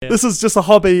This is just a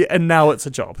hobby, and now it's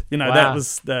a job. Wow. That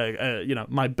was the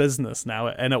my business now,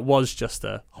 and it was just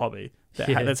a hobby.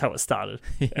 That's how it started,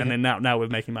 and then now we're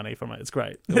making money from it. It's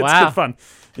great. It's good fun.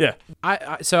 Yeah.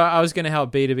 So I was going to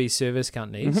help B2B service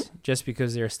companies just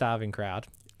because they're a starving crowd.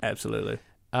 Absolutely.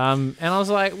 And I was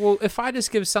like, well, if I just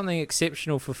give something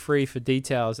exceptional for free for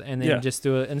details, and then just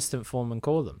do an instant form and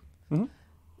call them,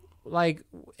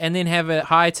 and then have a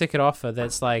high ticket offer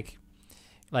that's like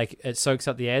it soaks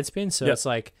up the ad spend. So it's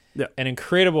like an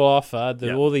incredible offer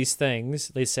that all these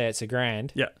things. Let's say it's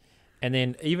 $1,000. Yeah. And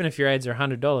then even if your ads are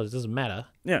 $100, it doesn't matter.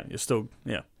 Yeah, you're still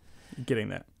getting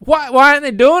that. Why aren't they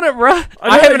doing it, bro?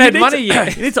 I haven't had money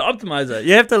yet. You need to optimize it.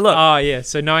 You have to look. Oh yeah,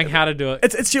 so knowing how to do it.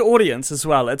 It's your audience as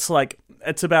well. It's like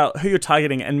it's about who you're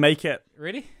targeting and make it.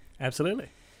 Ready? Absolutely.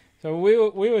 So we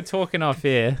were talking off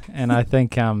air, and I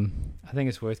think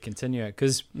it's worth continuing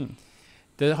because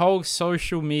the whole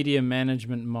social media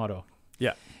management model.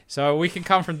 Yeah. So we can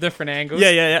come from different angles.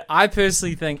 Yeah. I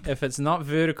personally think if it's not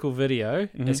vertical video,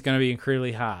 it's going to be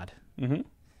incredibly hard. Mm-hmm.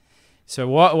 So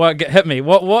what hit me?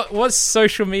 What's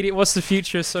social media? What's the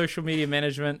future of social media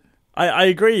management? I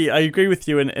agree. I agree with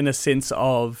you in a sense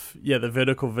of the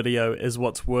vertical video is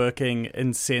what's working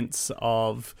in sense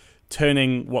of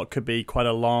turning what could be quite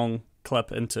a long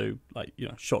clip into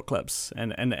short clips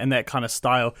and that kind of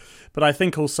style. But I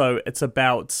think also it's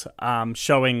about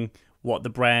showing what the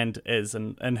brand is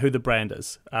and who the brand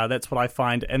is. That's what I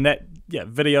find. And that,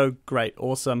 video, great,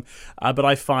 awesome. But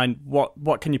I find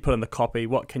what can you put in the copy?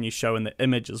 What can you show in the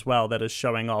image as well that is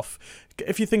showing off?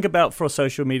 If you think about for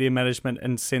social media management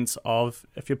in sense of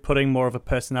if you're putting more of a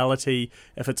personality,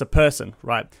 if it's a person,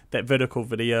 right, that vertical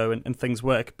video and things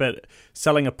work. But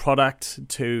selling a product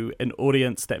to an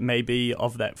audience that may be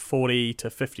of that 40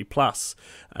 to 50 plus,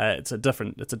 it's a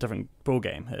different ball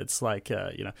game. It's like,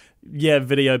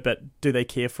 video, but do they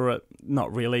care for it?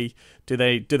 Not really. Do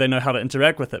they know how to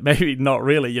interact with it? Maybe not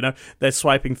really. They're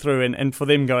swiping through, and for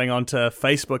them going onto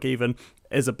Facebook even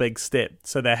is a big step.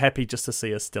 So they're happy just to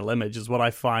see a still image is what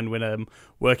I find when I'm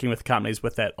working with companies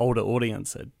with that older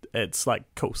audience. It's like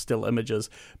cool still images,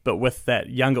 but with that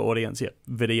younger audience,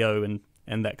 video and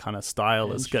that kind of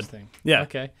style is good. Yeah.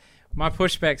 Okay. My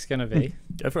pushback's going to be...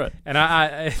 Go for it. And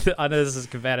I know this is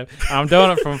combative. I'm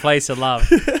doing it from a place of love.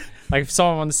 Like if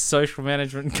someone wants social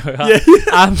management, go up.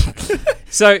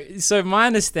 So my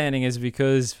understanding is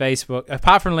because Facebook,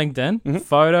 apart from LinkedIn,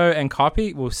 photo and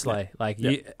copy will slay. I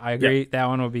agree that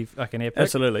one will be fucking epic.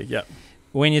 Absolutely, yeah.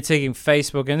 When you're taking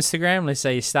Facebook, Instagram, let's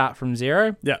say you start from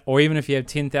 0, or even if you have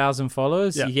 10,000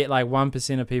 followers, you get like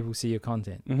 1% of people see your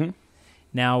content. Mm-hmm.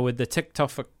 Now with the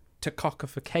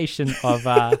TikTokification of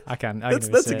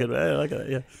that's a good way. I like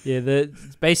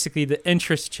it. Basically the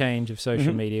interest change of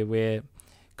social media where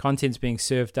content's being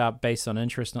served up based on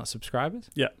interest, not subscribers.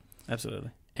 Yeah,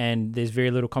 absolutely. And there's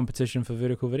very little competition for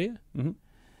vertical video. Mm-hmm.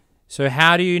 So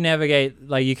how do you navigate?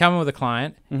 Like you come in with a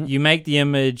client, you make the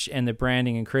image and the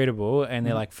branding incredible, and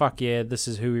they're like, "Fuck yeah, this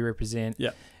is who we represent."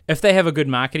 Yeah. If they have a good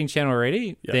marketing channel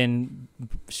already, then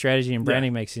strategy and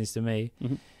branding makes sense to me.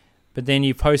 Mm-hmm. But then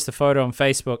you post the photo on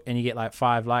Facebook and you get like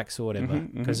 5 likes or whatever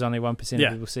because only 1%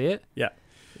 of people see it. Yeah.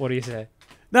 What do you say?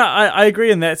 No, I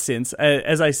agree in that sense.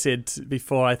 As I said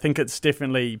before, I think it's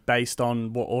definitely based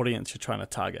on what audience you're trying to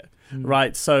target,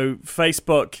 right? So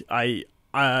Facebook,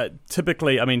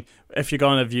 typically, if you're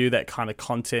going to view that kind of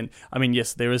content,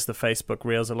 yes, there is the Facebook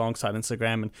Reels alongside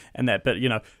Instagram and that, but,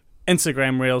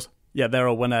 Instagram Reels, they're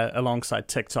a winner alongside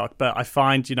TikTok. But I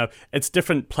find, it's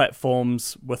different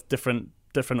platforms with different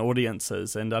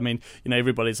audiences, and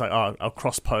everybody's like, oh, I'll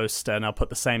cross post and I'll put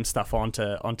the same stuff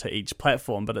onto each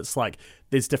platform, but it's like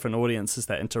there's different audiences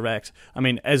that interact.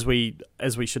 As we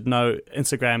should know,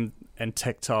 Instagram and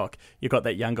TikTok, you've got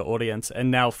that younger audience, and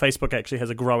now Facebook actually has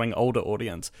a growing older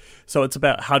audience. So it's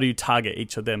about how do you target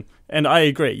each of them. And I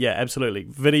agree, absolutely.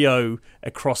 Video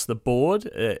across the board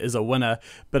is a winner,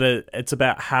 but it's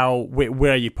about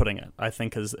where are you putting it, I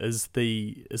think is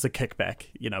the kickback.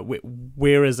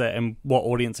 Where is it and what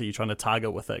audience are you trying to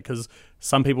target with it? Because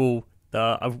some people,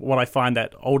 what I find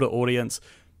that older audience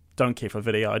don't care for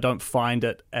video. I don't find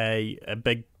it a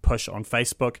big push on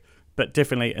Facebook, but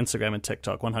definitely Instagram and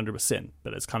TikTok 100%.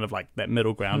 But it's kind of like that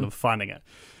middle ground of finding it.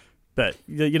 But,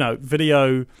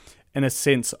 video in a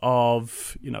sense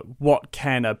of, what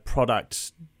can a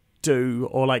product do?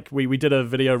 Or like we did a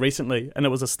video recently and it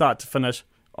was a start to finish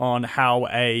on how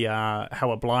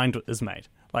a blind is made.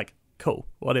 Like, cool,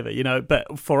 whatever,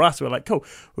 but for us, we're like, cool,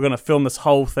 we're going to film this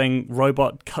whole thing,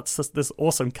 robot cuts this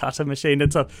awesome cutter machine,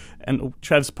 and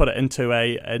Trav's put it into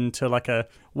like a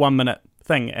 1 minute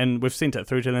thing, and we've sent it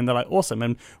through to them. They're like, awesome.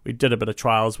 And we did a bit of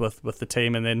trials with the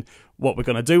team, and then what we're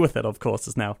going to do with it, of course,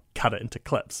 is now cut it into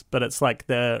clips. But it's like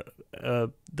the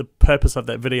purpose of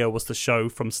that video was to show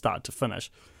from start to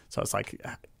finish. So it's like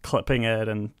clipping it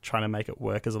and trying to make it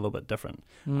work is a little bit different,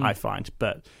 I find.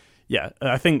 But yeah,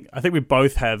 I think we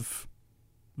both have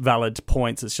valid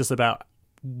points. It's just about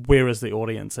where is the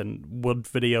audience, and would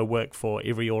video work for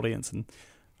every audience? And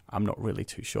I'm not really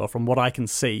too sure from what I can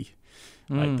see,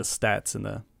 like the stats and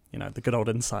the good old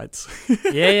insights.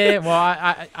 yeah.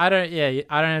 Well, I don't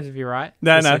have to be right.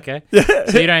 No. Okay.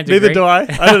 So you don't have to Neither agree. do I.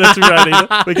 I don't have to be right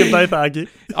either. We can both argue.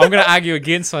 I'm going to argue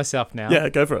against myself now. Yeah,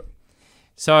 go for it.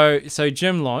 So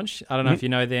Gym Launch, I don't know if you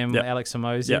know them, Yep. Alex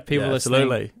Hormozi. Yep. People Yeah, listening.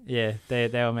 absolutely. Yeah,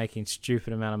 they were making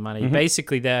stupid amount of money.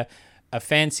 Basically, they're a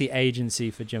fancy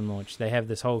agency for Gym Launch. They have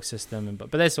this whole system,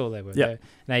 but that's all they were. Yep. They're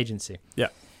an agency. Yeah.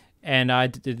 And I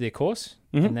did their course,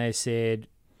 and they said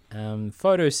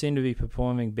photos seem to be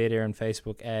performing better in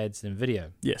Facebook ads than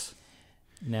video. Yes.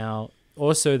 Now,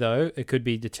 also though, it could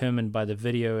be determined by the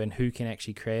video and who can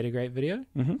actually create a great video.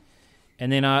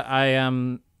 And then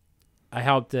I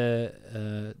helped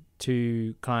the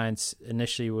two clients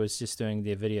initially was just doing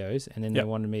their videos, and then they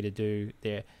wanted me to do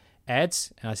their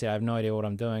ads, and I said I have no idea what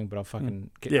I'm doing, but I'll fucking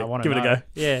I want to give know. it a go.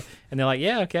 Yeah, and they're like,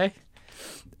 yeah, okay.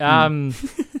 And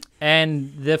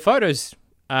the photos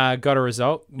got a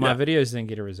result. My videos didn't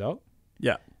get a result.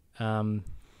 Yeah.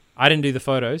 I didn't do the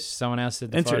photos. Someone else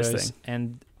did the Interesting. photos.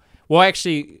 And well,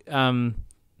 actually, a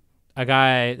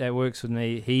guy that works with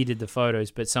me, he did the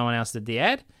photos, but someone else did the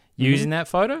ad using that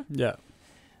photo. Yeah.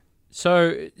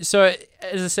 So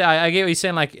as I say, I get what you're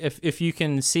saying. Like, if you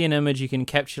can see an image, you can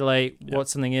encapsulate what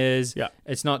something is. Yeah.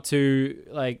 It's not too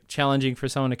like challenging for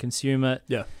someone to consume it.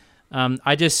 Yeah.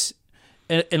 I just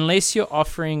unless your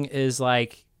offering is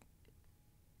like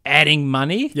adding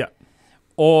money. Yeah.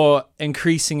 Or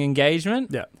increasing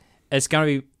engagement. Yeah. It's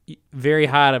going to be very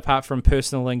hard apart from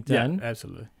personal LinkedIn. Yeah,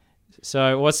 absolutely.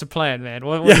 So what's the plan, man?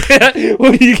 What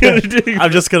are you going to do?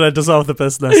 I'm just going to dissolve the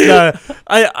business. No,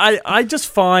 I just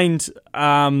find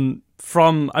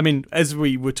as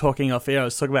we were talking off air, I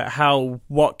was talking about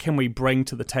what can we bring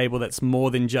to the table that's more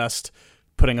than just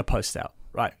putting a post out,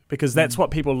 right? Because that's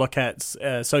what people look at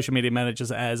social media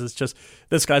managers as. It's just,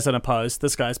 this guy's on a post,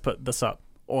 this guy's put this up.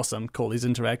 Awesome, cool, he's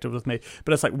interacted with me.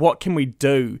 But it's like, what can we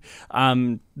do?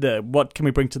 What can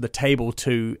we bring to the table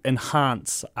to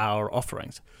enhance our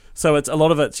offerings? So it's a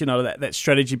lot of it's, that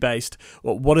strategy based.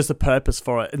 What is the purpose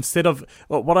for it? Instead of,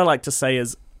 what I like to say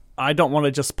is, I don't want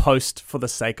to just post for the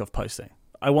sake of posting.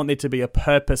 I want there to be a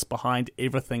purpose behind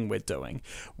everything we're doing,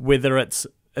 whether it's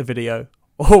a video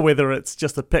or whether it's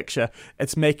just a picture.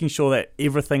 It's making sure that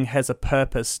everything has a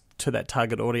purpose to that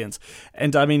target audience.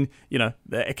 And I mean,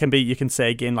 it can be, you can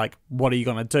say again, like, what are you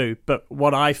going to do? But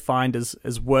what I find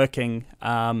is working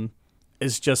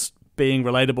is just being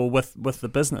relatable with the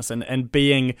business and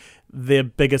being their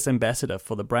biggest ambassador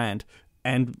for the brand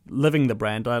and living the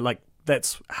brand.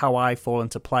 That's how I fall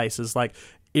into place, is like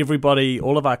everybody,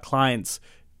 all of our clients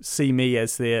see me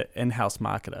as their in-house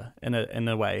marketer in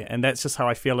a way, and that's just how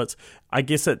I feel.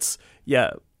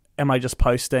 Am I just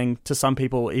posting? To some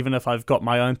people, even if I've got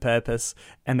my own purpose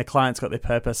and the client's got their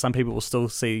purpose, some people will still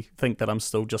think that I'm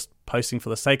still just posting for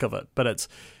the sake of it. But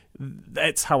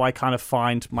that's how I kind of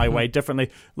find my way differently.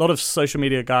 A lot of social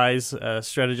media guys,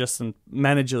 strategists and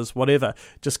managers, whatever,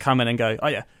 just come in and go, oh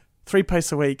yeah, 3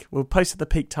 posts a week, we'll post at the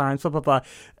peak times, blah, blah, blah.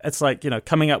 It's like,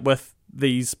 coming up with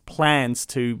these plans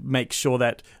to make sure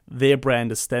that their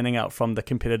brand is standing out from the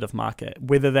competitive market,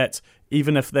 whether that's,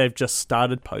 even if they've just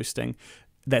started posting,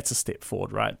 that's a step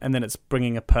forward, right? And then it's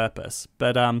bringing a purpose.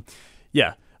 But I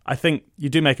think you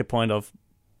do make a point of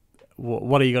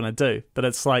what are you going to do? But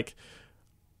it's like,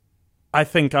 I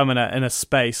think I'm in a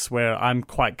space where I'm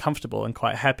quite comfortable and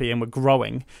quite happy, and we're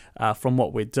growing from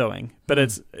what we're doing. But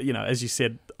it's, as you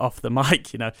said off the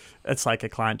mic, it's like a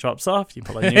client drops off, you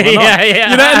pull a new one on.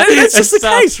 Yeah. And it's just the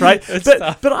case, right?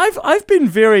 But I've been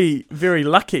very, very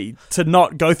lucky to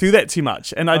not go through that too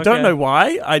much, and I don't know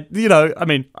why. We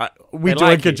do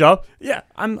a good job. Yeah,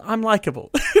 I'm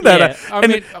likable.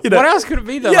 What else could it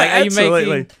be though? Yeah, like, are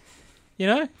absolutely. you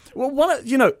making, Well,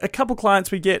 a couple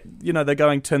clients we get, they're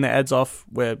going to turn their ads off.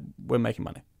 We're making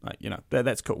money. Like,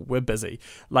 that's cool. We're busy.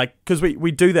 Like, because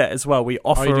we do that as well. We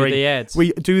offer you do the ads.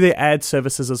 We do the ad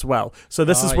services as well. So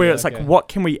this is where it's like, what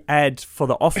can we add for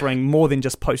the offering more than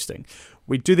just posting?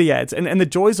 We do the ads, and the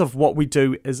joys of what we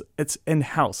do is it's in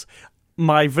house.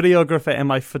 My videographer and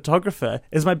my photographer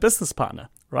is my business partner.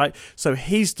 right? So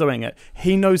he's doing it.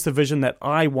 He knows the vision that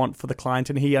I want for the client,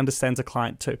 and he understands the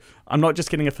client too. I'm not just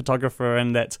getting a photographer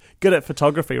in that's good at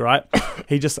photography, right?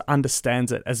 He just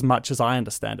understands it as much as I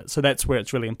understand it. So that's where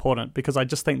it's really important, because I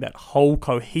just think that whole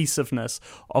cohesiveness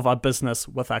of our business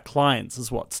with our clients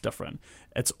is what's different.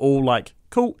 It's all like,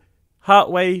 cool,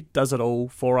 Hartley does it all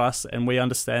for us, and we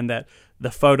understand that the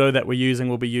photo that we're using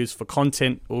will be used for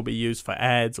content, will be used for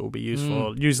ads, will be used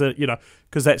for user,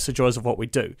 because that's the joys of what we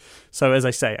do. So as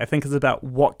I say, I think it's about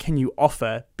what can you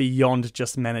offer beyond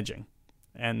just managing.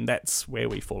 And that's where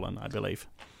we fall in, I believe.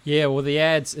 Yeah, well, the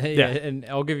ads, and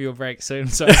I'll give you a break soon.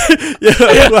 So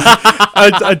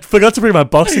I forgot to bring my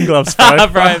boxing gloves, bro.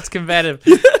 Bro, it's combative.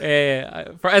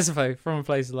 From a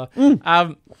place of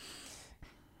love.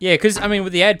 Yeah, because, I mean,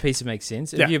 with the ad piece, it makes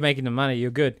sense. If you're making the money,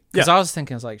 you're good. Because I was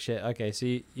thinking, like, shit, okay, so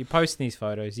you're posting these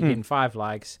photos, you're getting 5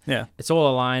 likes. Yeah. It's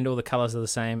all aligned, all the colors are the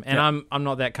same. And I'm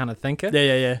not that kind of thinker.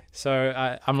 Yeah.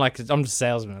 So I'm just a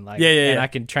salesman. And I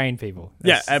can train people.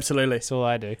 Absolutely. That's all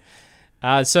I do.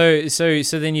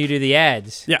 So then you do the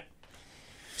ads. Yeah.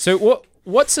 So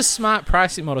what's a smart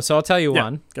pricing model? So I'll tell you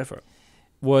one. Go for it.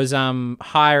 Was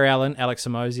hire Alex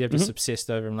Amosi. I've just obsessed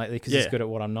over him lately because he's good at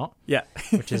what I'm not. Yeah.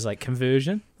 Which is like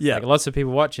conversion. Yeah. Like lots of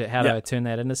people watch it. How do I turn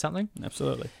that into something?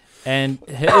 Absolutely. And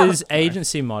his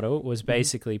agency model was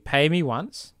basically pay me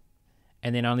once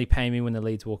and then only pay me when the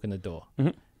leads walk in the door.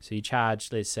 Mm-hmm. So you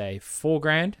charge, let's say,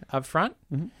 $4,000 up front,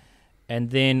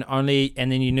 and then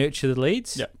you nurture the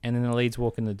leads, and then the leads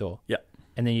walk in the door. Yeah.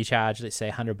 And then you charge, let's say,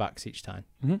 $100 each time.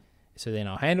 Mm-hmm. So then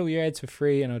I'll handle your ads for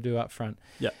free and I'll do up front.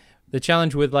 Yeah. The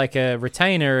challenge with like a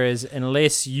retainer is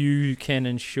unless you can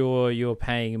ensure you're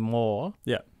paying more,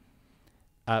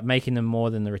 making them more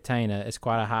than the retainer, it's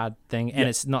quite a hard thing, and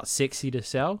it's not sexy to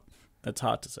sell. It's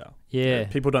hard to sell. Yeah.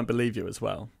 People don't believe you as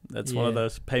well. That's one of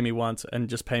those pay me once and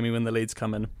just pay me when the leads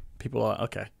come in. People are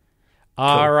okay.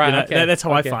 Oh, cool. Right. Okay. That's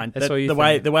how I find. That's the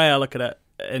way I look at it.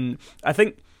 And I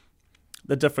think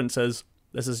the difference is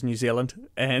this is New Zealand,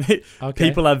 and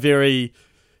people are very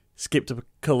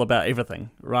skeptical about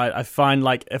everything, right? I find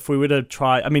like if we were to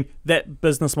try, I mean, that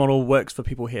business model works for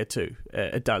people here too.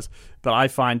 It does. But I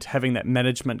find having that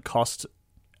management cost,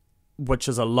 which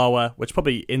is which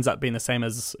probably ends up being the same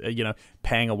as,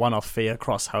 paying a one-off fee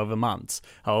across however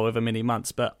many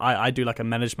months. But I do like a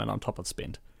management on top of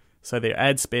spend. So their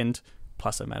ad spend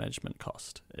plus a management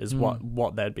cost is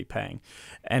what they'd be paying.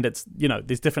 And it's,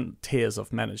 there's different tiers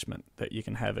of management that you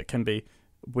can have. It can be,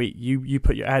 you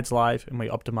put your ads live and we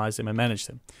optimize them and manage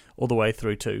them, all the way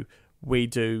through to we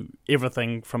do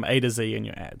everything from A to Z in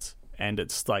your ads. And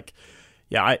it's like,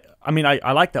 I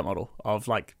like that model of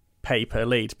like pay per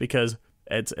lead, because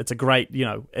it's a great,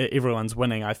 everyone's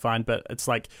winning, I find. But it's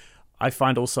like, I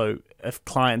find also if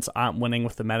clients aren't winning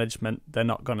with the management, they're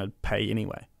not going to pay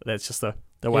anyway. That's just the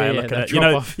way I look at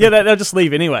it. They'll just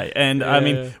leave anyway. And I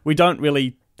mean, we don't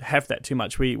really have that too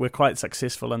much. We're quite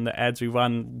successful in the ads we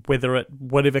run,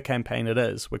 whatever campaign it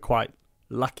is. We're quite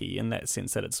lucky in that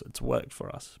sense that it's worked for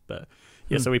us. But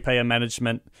so we pay a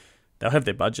management. They'll have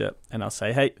their budget, and I'll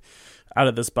say, hey, out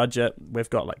of this budget, we've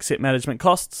got like set management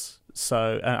costs.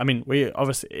 So we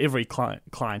obviously, every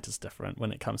client is different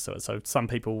when it comes to it. So some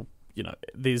people,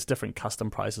 there's different custom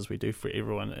prices we do for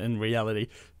everyone in reality,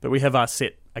 but we have our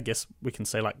set, I guess we can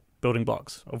say, like building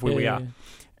blocks of where we are.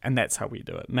 And that's how we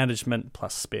do it. Management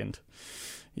plus spend.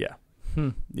 Yeah.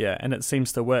 Yeah. And it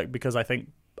seems to work because I think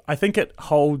it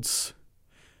holds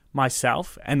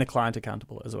myself and the client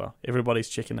accountable as well. Everybody's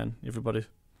checking in.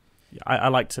 I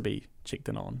like to be checked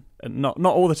in on. And not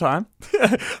all the time.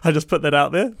 I just put that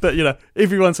out there. But,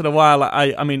 every once in a while,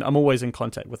 I'm always in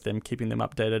contact with them, keeping them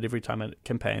updated every time a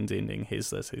campaign's ending.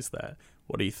 Here's this, here's that.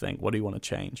 What do you think? What do you want to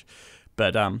change?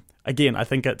 But again, I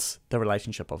think it's the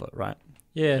relationship of it, right?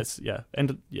 Yeah.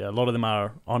 And a lot of them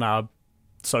are on our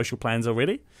social plans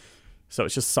already. So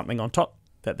it's just something on top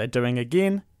that they're doing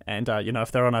again. And,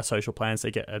 if they're on our social plans,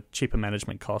 they get a cheaper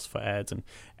management cost for ads.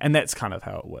 And that's kind of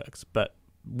how it works. But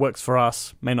works for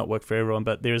us, may not work for everyone,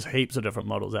 but there's heaps of different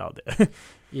models out there.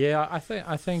 Yeah, I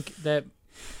think that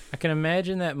I can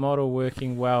imagine that model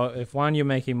working well if, one, you're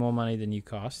making more money than you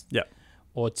cost. Yeah.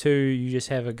 Or two, you just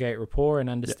have a great rapport and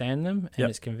understand them, and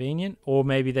it's convenient. Or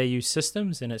maybe they use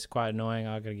systems, and it's quite annoying.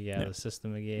 I've got to get out of the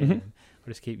system again. And I'll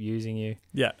just keep using you.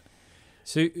 Yeah.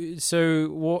 So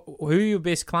who are your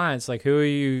best clients? Like, who are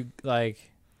you,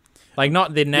 like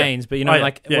not their names, but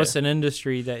what's an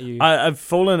industry that you... I've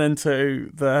fallen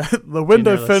into the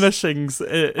window furnishings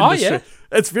industry. Oh, yeah?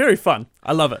 It's very fun.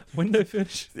 I love it. Window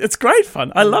finish? It's great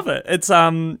fun. I love it. It's,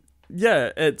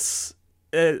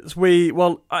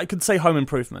 I could say home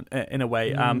improvement in a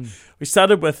way. We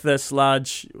started with this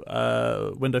large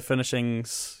window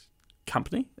finishings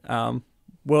company,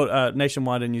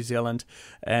 nationwide in New Zealand,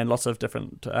 and lots of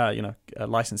different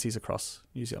licensees across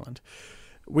New Zealand.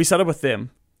 We started with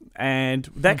them, and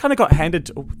that kind of got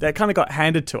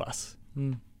handed to us.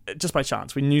 Just by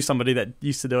chance. We knew somebody that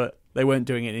used to do it. They weren't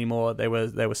doing it anymore. They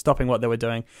were stopping what they were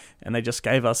doing, and they just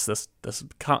gave us this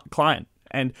client.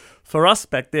 And for us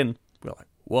back then, we were like,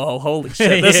 whoa, holy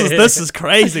shit, this is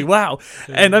crazy, wow.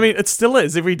 And I mean, it still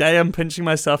is. Every day I'm pinching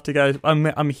myself to go,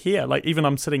 I'm here. Like, even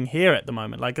I'm sitting here at the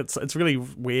moment. Like, it's really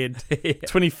weird.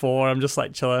 24, I'm just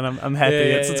like chilling. I'm happy.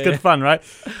 It's good fun, right?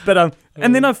 But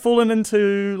and then I've fallen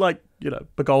into like,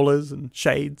 pergolas and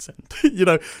shades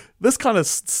and this kind of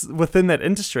within that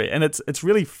industry, and it's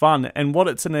really fun. And what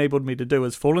it's enabled me to do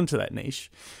is fall into that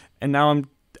niche, and now I'm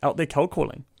out there cold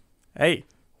calling. Hey,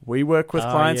 we work with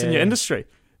clients in your industry,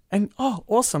 and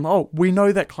awesome. We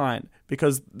know that client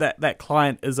because that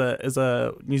client is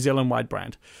a New Zealand wide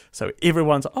brand, so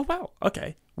everyone's wow,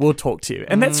 okay, we'll talk to you,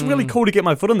 and that's really cool to get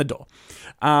my foot in the door.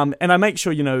 And I make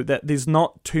sure that there's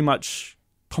not too much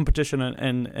competition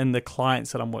in the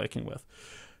clients that I'm working with.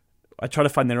 I try to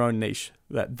find their own niche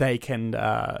that they can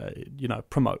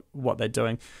promote what they're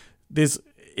doing. There's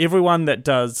everyone that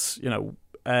does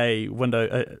a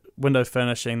window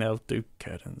furnishing. They'll do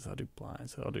curtains, they'll do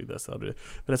blinds, they'll do this, they'll do.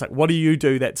 But it's like, what do you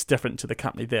do that's different to the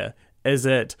company there? Is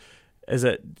it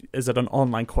an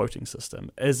online quoting system?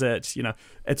 Is it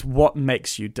it's what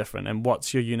makes you different and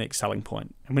what's your unique selling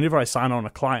point? And whenever I sign on a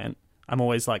client, I'm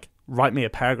always like, write me a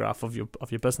paragraph of your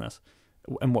business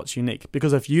and what's unique.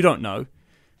 Because if you don't know,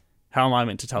 how am I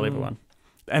meant to tell everyone?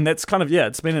 And that's kind of,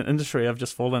 it's been an industry I've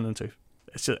just fallen into.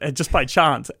 It's just by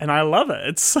chance, and I love it.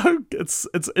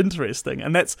 It's interesting,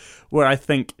 and that's where I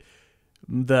think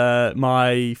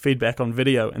my feedback on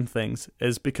video and things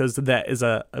is, because that is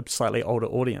a slightly older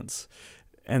audience,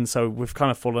 and so we've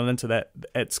kind of fallen into that.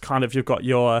 It's kind of, you've got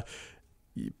your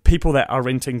people that are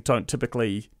renting don't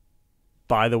typically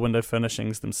buy the window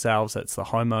furnishings themselves. It's the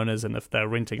homeowners, and if they're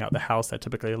renting out the house, they're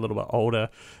typically a little bit older.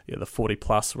 The 40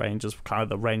 plus range is kind of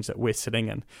the range that we're sitting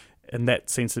in, and that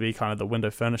seems to be kind of the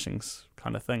window furnishings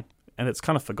kind of thing. And it's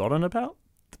kind of forgotten about.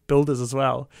 The builders as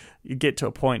well. You get to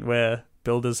a point where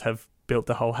builders have built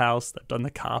the whole house, they've done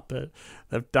the carpet,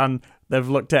 they've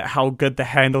looked at how good the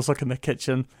handles look in the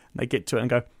kitchen, and they get to it and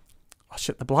go, oh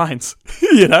shit, the blinds,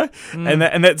 and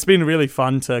that's been really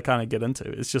fun to kind of get into.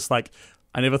 It's just like,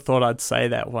 I never thought I'd say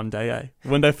that one day,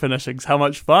 Window finishings, how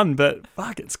much fun, but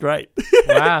fuck, it's great.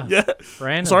 Wow. Yeah.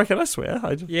 Random. Sorry, can I swear?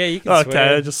 Yeah, you can swear.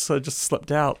 Okay, I just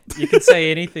slipped out. You can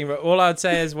say anything, but all I would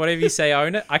say is whatever you say,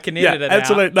 own it. I can edit it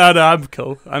absolutely. out. No, I'm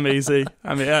cool. I'm easy.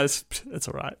 I mean, it's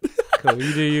all right. Cool,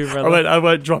 you do you, brother. I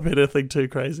won't drop anything too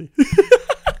crazy.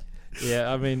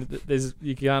 Yeah, I mean,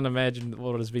 you can't imagine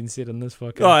what has been said in this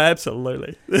podcast. Oh,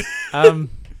 absolutely.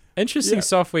 Interesting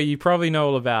software you probably know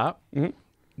all about. Mm-hmm.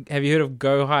 Have you heard of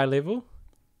Go High Level?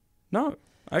 No,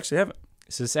 I actually haven't.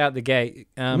 So it's out the gate.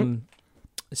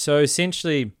 So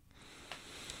essentially,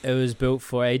 it was built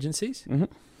for agencies,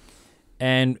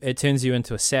 and it turns you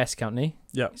into a SaaS company.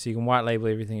 Yeah. So you can white label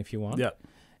everything if you want. Yeah.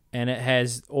 And it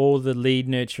has all the lead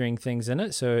nurturing things in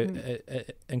it. So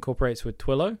it incorporates with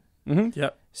Twilio. Mm-hmm. Yeah.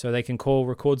 So they can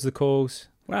records the calls.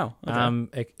 Wow.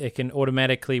 Okay. It can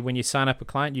automatically, when you sign up a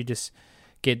client, you just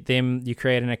get them, you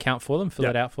create an account for them, fill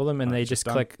it out for them, and they just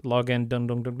click login, dung,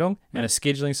 dung, dung, dung, and a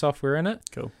scheduling software in it.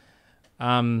 Cool.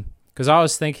 Because I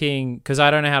was thinking, because I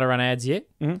don't know how to run ads yet,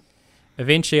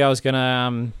 eventually I was going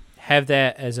to have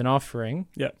that as an offering.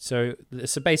 Yeah. So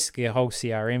it's basically a whole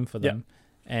CRM for them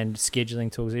and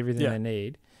scheduling tools, everything they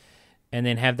need, and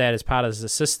then have that as part of the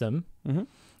system. Mm-hmm.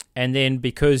 And then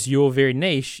because you're very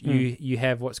niche, you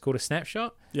have what's called a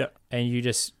snapshot. Yeah. And you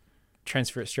just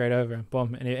transfer it straight over,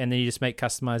 boom, and then you just make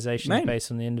customizations based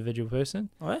on the individual person.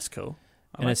 Oh, that's cool.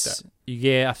 I like like that.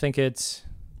 Yeah, I think it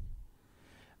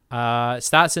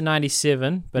starts at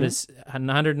 97, but it's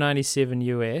 197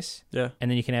 US. Yeah, and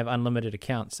then you can have unlimited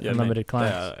accounts, unlimited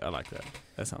clients. Yeah, I like that.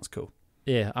 That sounds cool.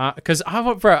 Yeah, because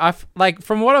I've like,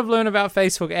 from what I've learned about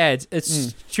Facebook ads,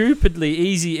 it's stupidly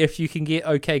easy if you can get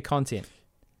okay content.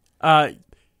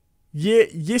 Yeah,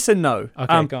 yes and no.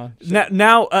 Okay, go on.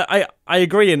 Now, I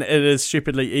agree, and it is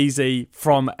stupidly easy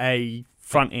from a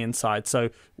front end side. So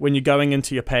when you're going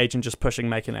into your page and just pushing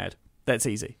make an ad, that's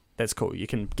easy. That's cool. You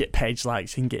can get page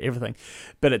likes, you can get everything.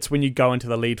 But it's when you go into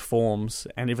the lead forms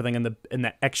and everything in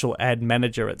the actual ad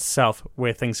manager itself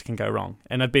where things can go wrong.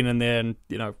 And I've been in there, and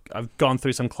I've gone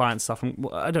through some client stuff, and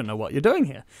I don't know what you're doing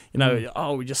here.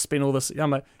 We just spent all this. I'm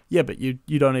like, yeah, but you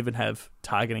don't even have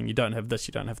targeting. You don't have this.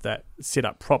 You don't have that set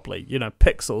up properly.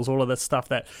 Pixels, all of this stuff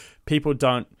that people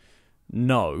don't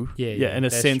know. Yeah, in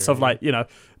a sense of like,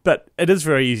 but it is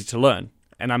very easy to learn.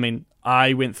 And I mean,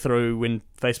 I went through when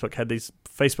Facebook had these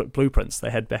Facebook blueprints they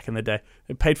had back in the day.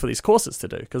 I paid for these courses to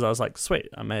do because I was like, sweet,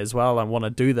 I may as well. I want to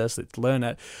do this. Let's learn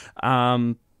it.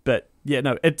 But yeah,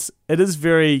 no, it is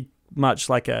very much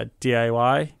like a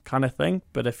DIY kind of thing.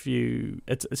 But if you,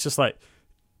 it's just like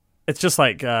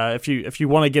if you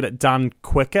want to get it done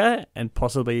quicker and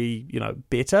possibly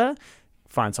better,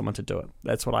 find someone to do it.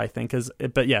 That's what I think is.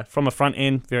 But yeah, from a front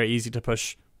end, very easy to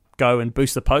push. Go and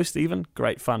boost the post even.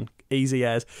 Great fun. Easy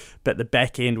as. But the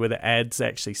back end where the ads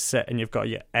actually sit and you've got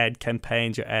your ad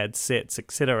campaigns, your ad sets,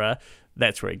 etc.,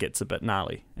 that's where it gets a bit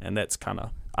gnarly. And that's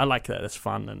I like that. It's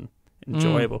fun and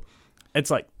enjoyable.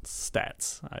 It's like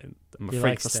stats. I'm a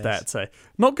freak for stats.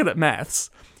 Not good at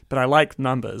maths, but I like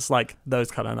numbers, like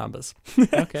those kind of numbers.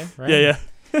 Okay, right. Yeah.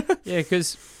 Yeah,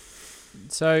 because,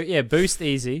 boost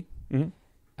easy.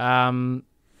 Mm-hmm.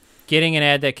 Getting an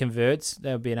ad that converts,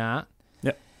 that would be an art.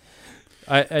 Yep.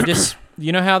 I just,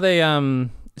 how they,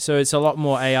 so it's a lot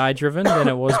more AI driven than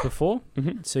it was before.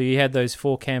 Mm-hmm. So you had those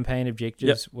 4 campaign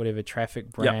objectives, whatever,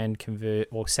 traffic, brand, convert,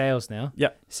 or sales now. Yeah.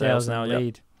 Sales and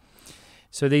lead.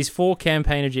 So these 4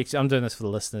 campaign objectives, I'm doing this for the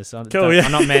listeners. I'm cool,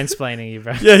 not mansplaining you,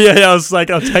 bro. Yeah. I was like,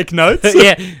 I'll take notes.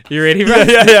 Yeah. You ready, bro?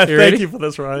 Yeah. You ready? Thank you for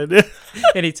this, Ryan. Yeah.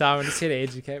 Anytime, I'm just here to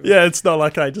educate. Yeah, it's not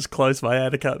like I just closed my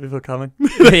ad account before coming.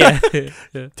 Yeah.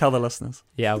 Tell the listeners.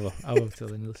 Yeah, I will tell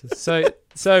the listeners.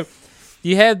 So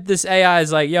you have this AI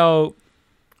is like, yo,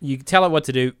 you tell it what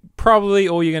to do. Probably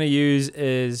all you're going to use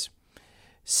is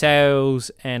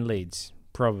sales and leads,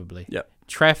 probably. Yep.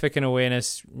 Traffic and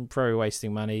awareness, probably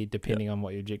wasting money depending on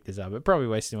what your objectives are, but probably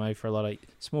wasting money for a lot of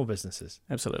small businesses.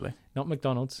 Absolutely. Not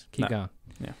McDonald's. Keep going.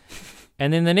 Yeah.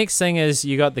 And then the next thing is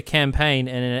you got the campaign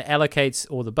and it allocates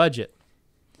all the budget.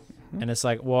 Mm-hmm. And it's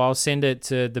like, well, I'll send it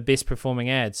to the best performing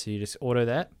ads. So you just auto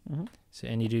that. Mm-hmm.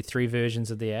 And you do 3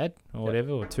 versions of the ad or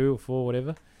whatever, or 2 or 4,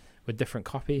 whatever, with different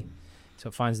copy. So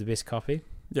it finds the best copy.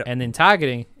 Yep. And then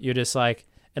targeting, you're just like,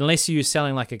 unless you're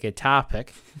selling like a guitar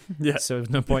pick. Yeah. So there's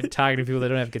no point targeting people that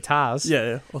don't have guitars.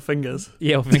 Yeah. Or fingers.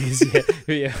 Yeah, or fingers.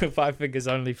 Yeah. 5 fingers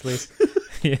only, please.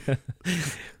 Yeah.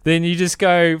 Then you just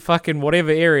go fucking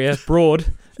whatever area, broad,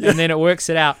 and then it works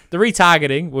it out. The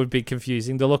retargeting would be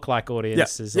confusing. The lookalike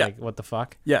audience is like, what the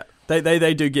fuck? Yeah.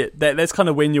 They do get that. That's kind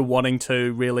of when you're wanting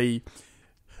to really,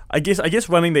 I guess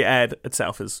running the ad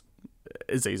itself is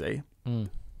easy.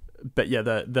 But yeah,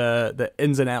 the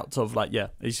ins and outs of as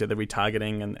you said, the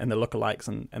retargeting and the lookalikes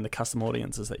and the custom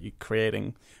audiences that you're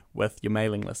creating with your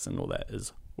mailing list and all that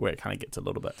is where it kind of gets a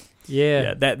little bit.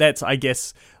 Yeah. That's I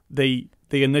guess the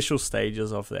initial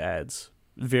stages of the ads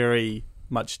very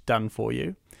much done for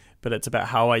you, but it's about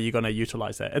how are you going to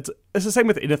utilize that. It's the same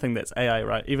with anything that's AI,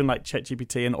 right? Even like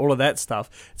ChatGPT and all of that stuff.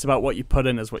 It's about what you put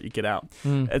in is what you get out.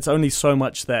 It's only so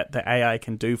much that the AI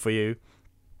can do for you.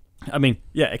 I mean,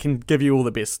 yeah, it can give you all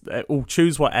the best. It will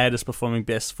choose what ad is performing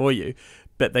best for you,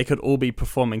 but they could all be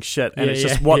performing shit, and it's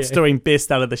just what's doing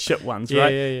best out of the shit ones, right?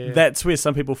 Yeah. That's where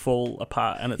some people fall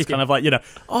apart, and it's kind of like,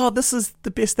 oh, this is the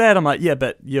best ad. I'm like, yeah,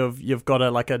 but you've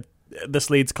got this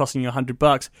lead's costing you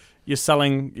 $100. You're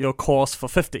selling your course for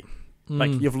 50.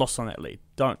 Like, you've lost on that lead.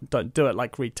 Don't do it.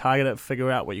 Like, retarget it, figure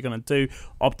out what you're going to do,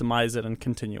 optimize it, and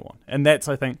continue on. And that's,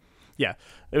 I think,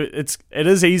 it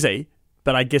is easy.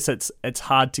 But I guess it's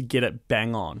hard to get it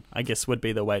bang on, I guess would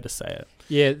be the way to say it.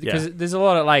 Yeah, because there's a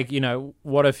lot of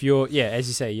what if as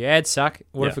you say, your ads suck?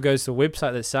 What if it goes to a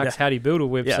website that sucks? How do you build a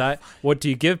website? Yeah. What do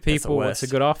you give people? What's a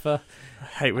good offer? I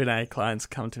hate when clients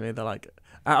come to me. They're like,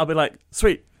 I'll be like,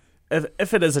 sweet.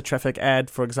 If it is a traffic ad,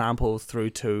 for example,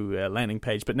 through to a landing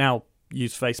page, but now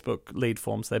use Facebook lead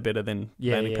forms. They're better than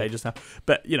landing pages now.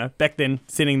 But, back then,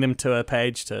 sending them to a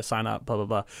page to sign up, blah, blah,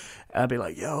 blah. I'd be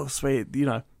like, yo, sweet,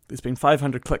 there's been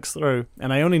 500 clicks through,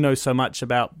 and I only know so much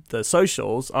about the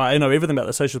socials. I know everything about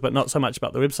the socials, but not so much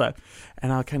about the website.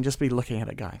 And I can just be looking at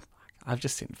it going, I've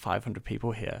just sent 500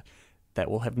 people here that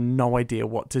will have no idea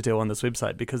what to do on this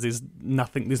website because there's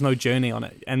no journey on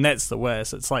it. And that's the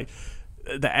worst. It's like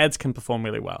the ads can perform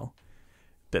really well,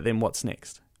 but then what's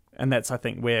next? And that's, I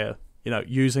think, where,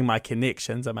 using my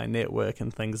connections and my network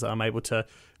and things, I'm able to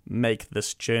make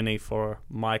this journey for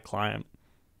my client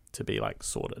to be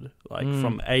sorted,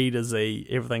 from A to Z,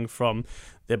 everything from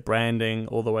their branding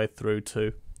all the way through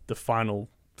to the final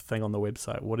thing on the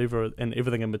website, whatever, and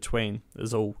everything in between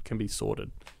can be sorted.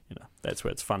 That's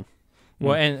where it's fun.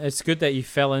 Well, and it's good that you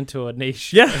fell into a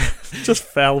niche. Yeah, just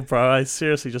fell, bro. I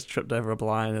seriously just tripped over a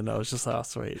blind, and I was just, oh,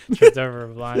 sweet. Tripped over a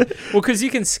blind. Well, because you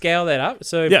can scale that up.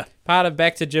 So part of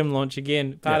Back to Gym Launch,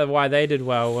 again, part of why they did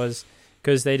well was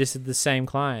because they just had the same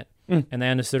client. And they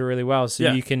understood it really well,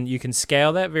 so you can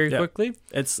scale that very quickly.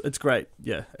 It's great,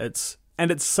 it's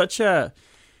such a,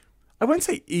 I won't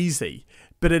say easy,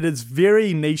 but it is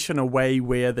very niche in a way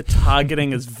where the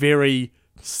targeting is very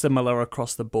similar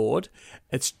across the board.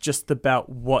 It's just about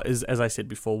what is, as I said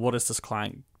before, what is this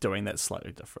client doing that's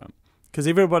slightly different? Because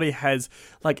everybody has,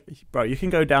 like, bro, you can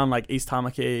go down like East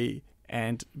Tamaki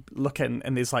and look in,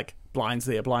 and there's like blinds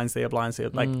there.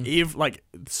 Like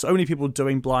so many people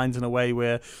doing blinds in a way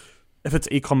where if it's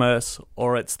e-commerce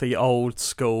or it's the old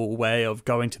school way of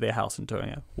going to their house and doing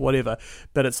it, whatever.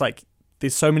 But it's like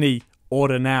there's so many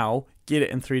order now, get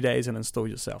it in 3 days and install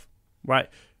yourself, right?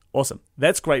 Awesome.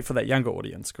 That's great for that younger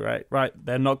audience, great, right?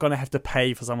 They're not going to have to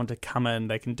pay for someone to come in.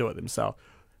 They can do it themselves.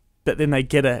 But then they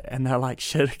get it and they're like,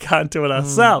 shit, I can't do it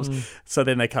ourselves. So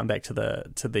then they come back to the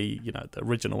the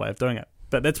original way of doing it.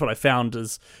 But that's what I found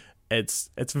is it's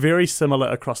very similar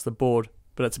across the board,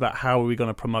 but it's about how are we going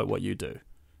to promote what you do.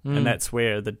 And that's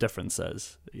where the difference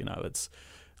is. It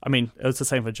was the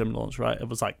same for gym launch, right? It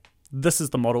was like, this is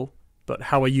the model, but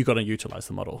how are you going to utilize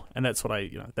the model? And that's what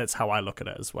that's how I look at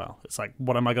it as well. It's like,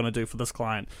 what am I going to do for this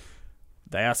client?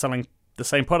 They are selling the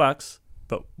same products,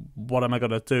 but what am I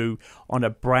going to do on a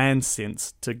brand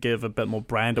sense to give a bit more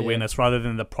brand awareness rather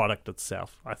than the product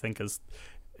itself? I think is,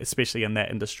 especially in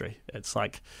that industry, it's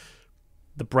like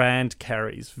the brand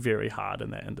carries very hard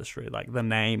in that industry. Like the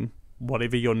name,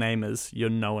 whatever your name is, you're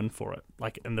known for it.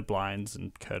 Like in the blinds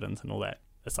and curtains and all that.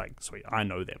 It's like, sweet, I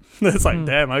know them. It's like,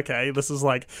 damn, okay, this is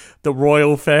like the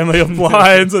royal family of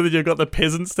blinds, and then you've got the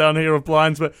peasants down here of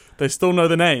blinds, but they still know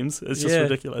the names. It's just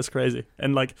ridiculous, crazy.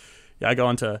 And like, I go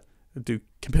on to do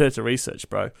competitor research,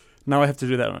 bro. Now I have to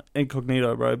do that on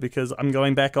incognito, bro, because I'm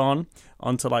going back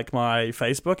onto like my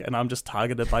Facebook and I'm just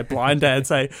targeted by blind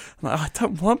ads. I'm like, I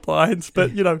don't want blinds,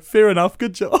 but fair enough,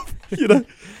 good job.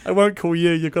 I won't call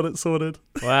you. You got it sorted.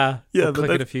 Wow. Yeah, we'll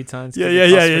click it a few times.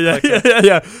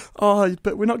 Yeah. Oh,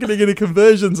 but we're not getting any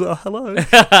conversions. Oh, hello.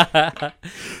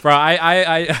 Bro,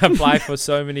 I apply for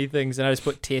so many things and I just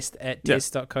put test at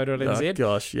test.co.nz. Oh,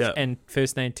 gosh, yeah. And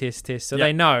first name test. So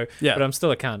they know, but I'm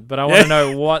still a cunt. But I want to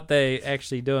know what they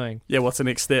actually doing. Yeah, what's the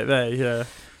next step there? Yeah.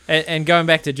 And going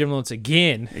back to gym launch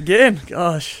again,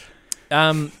 gosh.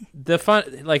 The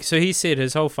fun, like, so he said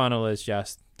his whole funnel is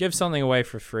just give something away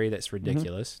for free that's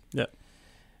ridiculous. Yeah.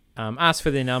 Ask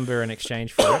for their number in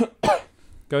exchange for it.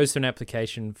 Goes to an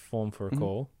application form for a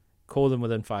call. Call them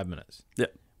within 5 minutes. Yeah.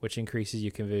 Which increases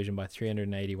your conversion by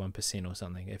 381% or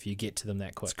something if you get to them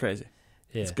that quick. It's crazy.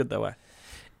 Yeah. It's good that way.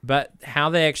 But how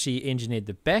they actually engineered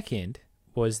the back end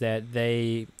was that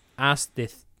they asked their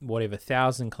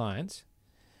 1,000 clients,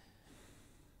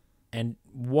 and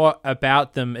what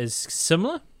about them is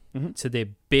similar to their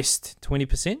best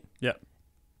 20%. Yeah.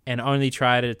 And only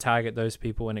try to target those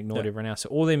people and ignored everyone else. So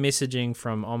all their messaging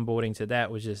from onboarding to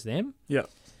that was just them. Yeah.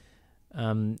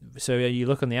 So you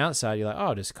look on the outside, you're like,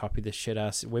 oh, just copy this shit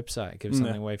ass website, give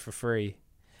something away for free.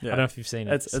 Yeah. I don't know if you've seen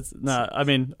it. It's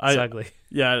ugly.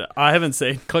 Yeah, I haven't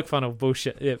seen ClickFunnels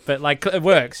bullshit. Yeah, but like it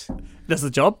works. That's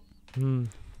the job.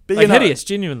 But like hideous,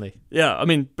 genuinely. Yeah,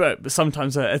 but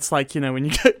sometimes it's like when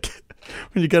you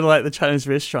go to like the Chinese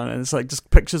restaurant and it's like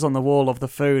just pictures on the wall of the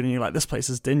food and you're like, this place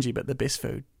is dingy, but the best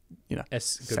food.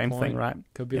 Same thing, right?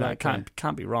 Could be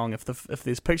can't be wrong if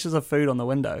there's pictures of food on the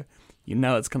window.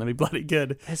 It's going to be bloody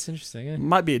good. That's interesting. Eh?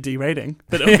 Might be a derating,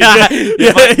 but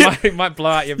it might blow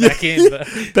out your back end.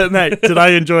 But mate, did I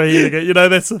enjoy eating it?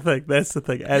 That's the thing. That's the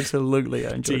thing. Absolutely,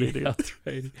 I enjoyed eating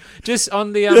it. Just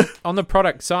on the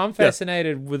product. So I'm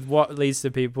fascinated with what leads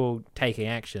to people taking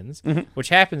actions, which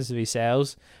happens to be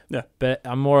sales. Yeah. But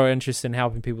I'm more interested in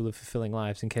helping people live fulfilling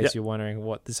lives. In case you're wondering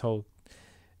what this whole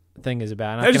thing is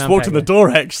about. And I just walked in the door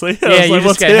actually. Yeah, you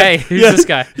just go, hey, who's this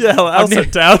guy? Yeah, I'll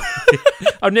sit down.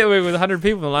 I've networked with 100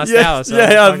 people in the last hour. So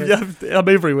I'm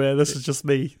everywhere. This is just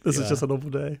me. This is just a normal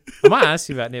day. I might ask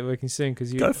you about networking soon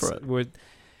because you were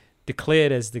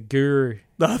declared as the guru.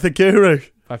 No, the guru.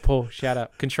 By Paul. Shout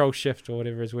out. Control Shift or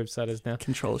whatever his website is now.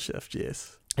 Control Shift,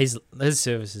 yes. His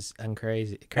service is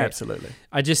crazy. Absolutely.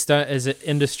 I just don't, as an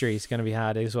industry, it's going to be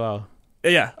hard as well.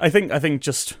 Yeah, I think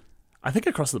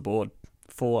across the board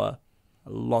for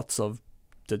lots of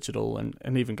digital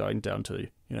and even going down to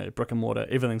brick and mortar,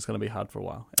 everything's going to be hard for a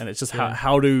while, and it's just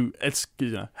how do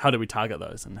we target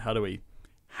those and how do we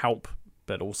help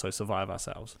but also survive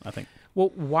ourselves, I think.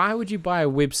 Well, why would you buy a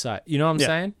website? You know what I'm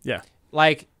saying? Yeah.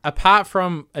 Like, apart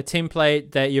from a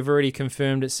template that you've already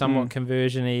confirmed it's somewhat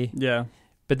conversion-y. Yeah.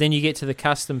 But then you get to the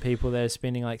custom people that are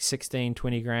spending like 16,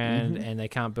 20 grand and they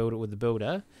can't build it with the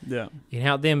builder. Yeah. You can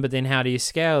help them, but then how do you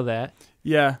scale that?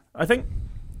 Yeah. I think,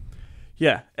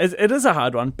 it is a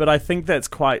hard one, but I think that's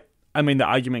quite, the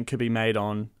argument could be made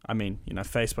on,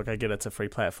 Facebook, I get it's a free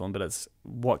platform, but it's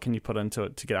what can you put into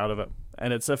it to get out of it?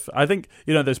 And I think,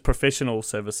 those professional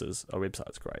services, a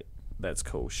website's great. That's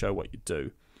cool. Show what you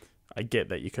do. I get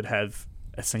that you could have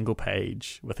a single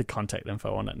page with a contact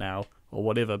info on it now or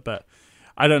whatever, but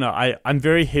I don't know. I'm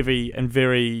very heavy and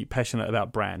very passionate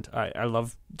about brand. I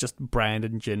love just brand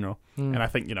in general. And I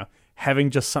think,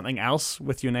 having just something else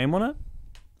with your name on it,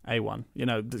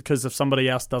 A1. Because if somebody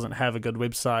else doesn't have a good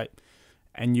website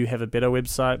and you have a better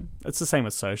website, it's the same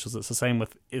with socials. It's the same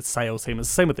with its sales team. It's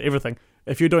the same with everything.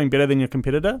 If you're doing better than your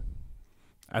competitor,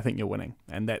 I think you're winning.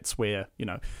 And that's where,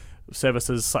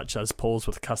 services such as Paul's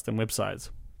with custom websites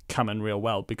come in real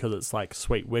well, because it's like,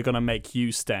 sweet, we're going to make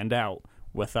you stand out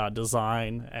with our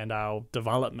design and our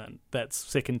development that's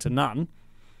second to none,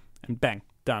 and bang,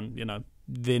 done.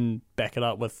 Then back it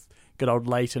up with good old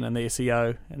Leighton and the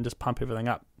SEO and just pump everything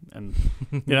up. And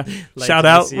shout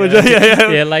out,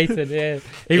 yeah, Leighton, yeah,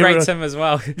 he rates him as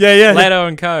well. Yeah, Ladder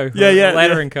and Co.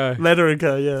 Ladder and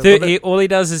Co. Yeah. All he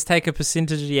does is take a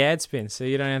percentage of the ad spend, so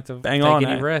you don't have to take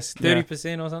any risk.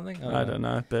 30% or something. I don't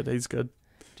know, but he's good.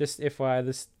 Just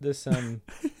FYI, this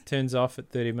turns off at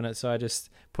 30 minutes, so I just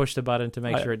push the button to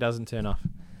make sure it doesn't turn off,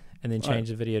 and then change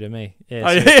the video to me.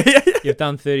 Yeah, you've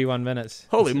done 31 minutes.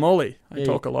 Holy moly, I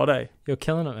talk a lot, eh? You're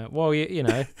killing it, man. Well, you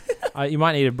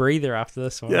might need a breather after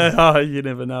this one. Yeah, you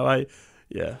never know.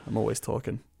 I'm always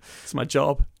talking. It's my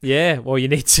job. Yeah, well, you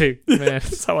need to, man.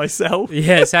 That's how I sell.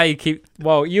 Yeah, it's how you keep.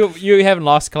 Well, you haven't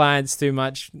lost clients too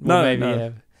much. No. You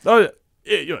have. Oh,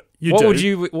 you do. What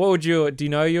would you? Do you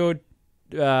know your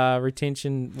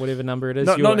retention, whatever number it is?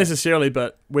 Not necessarily,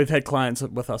 but we've had clients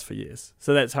with us for years,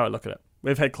 so that's how I look at it.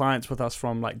 We've had clients with us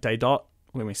from like day dot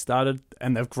when we started,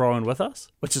 and they've grown with us,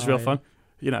 which is real fun.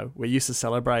 We used to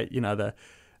celebrate the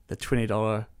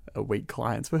 $20 a week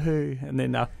clients, woohoo, and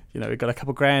then now we've got a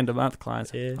couple grand a month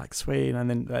clients, like sweet, and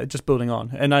then just building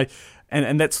on,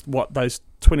 and that's what those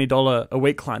 $20 a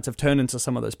week clients have turned into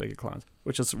some of those bigger clients,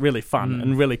 which is really fun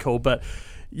and really cool. But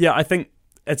yeah, I think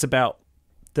it's about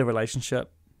the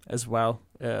relationship as well,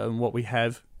 and what we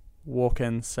have. Walk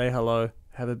in, say hello,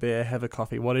 have a beer, have a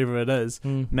coffee, whatever it is,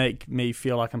 make me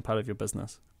feel like I'm part of your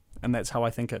business. And that's how I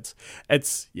think it's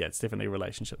definitely a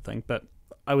relationship thing. But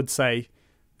I would say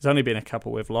there's only been a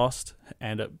couple we've lost,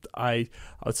 and I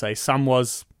would say some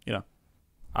was,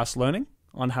 us learning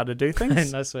on how to do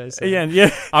things. That's what I say. Yeah.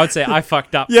 I would say I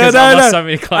fucked up because I lost so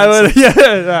many clients.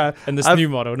 And this new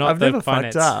model, not I've the never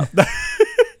finance. Fucked up.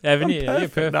 Haven't you? Yeah,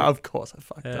 perfect. No, of course I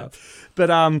fucked up.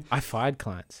 But I fired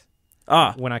clients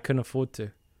when I couldn't afford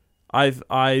to. I've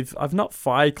not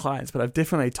fired clients, but I've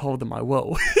definitely told them I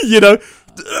will. Do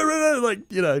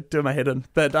my head in.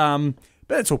 But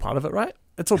it's all part of it, right?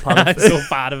 It's all part of it. It's all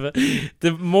part of it.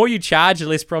 The more you charge, the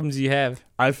less problems you have.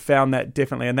 I've found that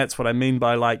definitely, and that's what I mean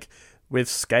by like we've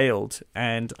scaled,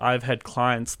 and I've had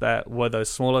clients that were those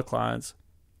smaller clients.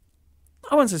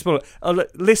 I won't say smaller,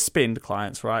 less spend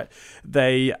clients, right?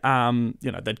 They,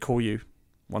 they'd call you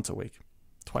once a week,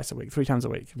 twice a week, 3 times a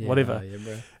week, whatever. Yeah,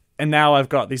 bro. And now I've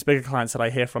got these bigger clients that I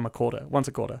hear from once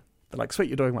a quarter. They're like, sweet,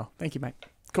 you're doing well. Thank you, mate.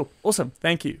 Cool. Awesome.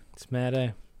 Thank you. It's mad,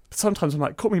 eh? But sometimes I'm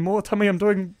like, call me more. Tell me I'm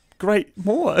doing great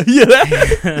more. I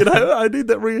need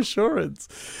that reassurance.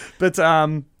 But,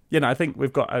 I think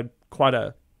we've got quite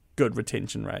a good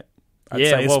retention rate. I'd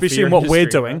say, especially in what we're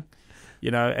doing. Right?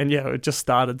 It just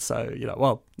started. So,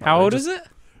 how old is it?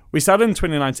 We started in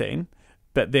 2019,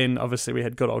 but then obviously we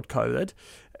had good old COVID.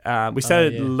 We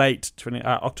started late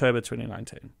October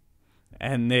 2019.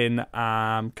 And then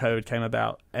COVID came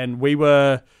about, and we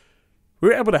were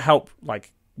able to help.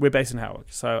 Like, we're based in Howick,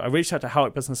 so I reached out to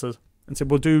Howick businesses and said,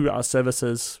 we'll do our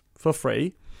services for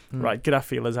free, right? Get our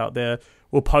feelers out there.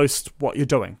 We'll post what you're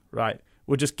doing, right?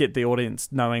 We'll just get the audience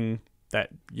knowing that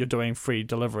you're doing free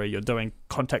delivery, you're doing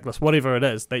contactless, whatever it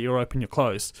is, that you're open, you're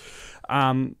closed.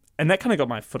 And that kind of got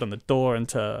my foot in the door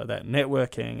into that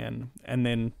networking, and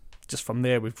then just from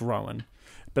there we've grown.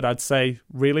 But I'd say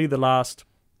really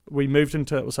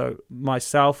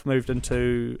myself moved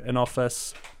into an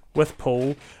office with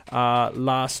Paul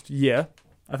last year,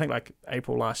 I think like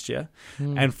April last year.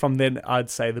 And from then I'd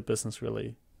say the business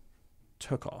really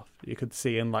took off. You could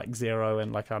see in like Xero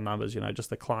and like our numbers, just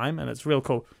the climb, and it's real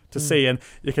cool to see. And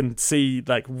you can see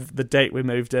like the date we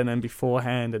moved in and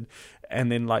beforehand,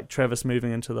 and then like Travis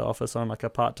moving into the office on like a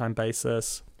part-time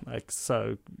basis. Like,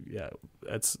 so yeah,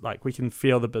 it's like we can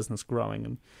feel the business growing.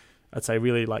 And I'd say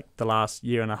really like the last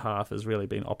year and a half has really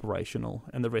been operational,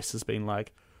 and the rest has been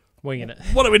like winging it.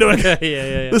 What are we doing?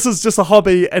 Yeah. This is just a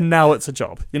hobby, and now it's a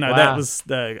job. Wow. That was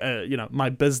the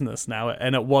my business now,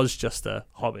 and it was just a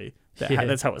hobby.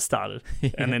 That's how it started.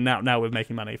 And then now we're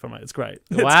making money from it. It's great.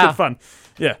 It's good fun.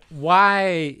 Yeah.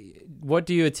 Why? What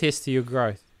do you attest to your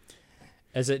growth?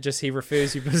 Is it just he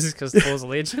refers you business because Paul's a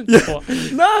legend? No.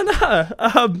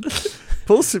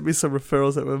 Paul sent me some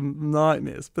referrals that were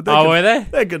nightmares, but were they?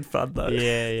 They're good fun though.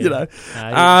 Yeah.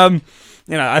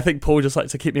 You know, I think Paul just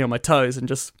likes to keep me on my toes and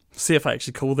just see if I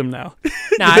actually call them now.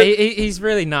 He's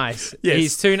really nice.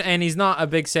 Yes. He's not a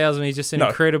big salesman. He's just an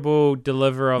incredible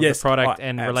deliverer of the product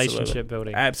and relationship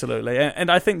building. Absolutely,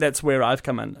 and I think that's where I've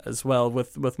come in as well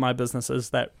with my business,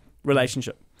 is that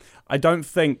relationship. I don't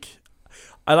think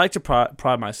I like to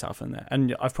pride myself in that,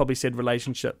 and I've probably said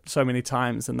relationship so many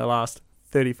times in the last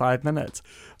 35 minutes.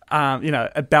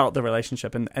 About the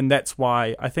relationship, and that's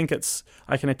why I think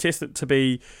I can attest it to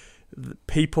be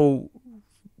people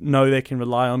know they can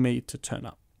rely on me to turn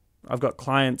up. I've got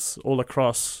clients all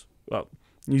across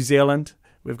New Zealand.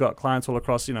 We've got clients all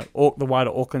across the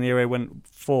wider Auckland area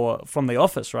from the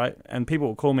office, right? And people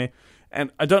will call me,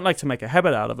 and I don't like to make a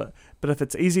habit out of it, but if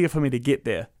it's easier for me to get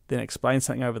there than explain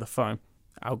something over the phone,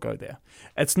 I'll go there.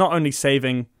 It's not only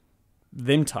saving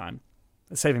them time,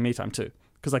 it's saving me time too.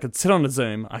 Because I could sit on a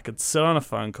Zoom, I could sit on a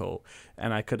phone call,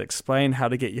 and I could explain how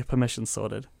to get your permission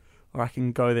sorted, or I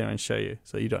can go there and show you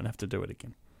so you don't have to do it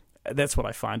again. That's what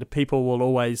I find. People will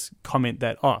always comment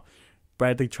that,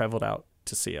 Bradley travelled out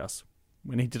to see us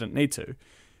when he didn't need to,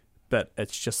 but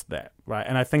it's just that, right?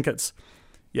 And I think it's,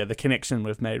 the connection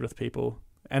we've made with people.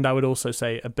 And I would also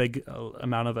say a big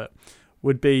amount of it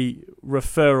would be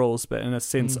referrals, but in a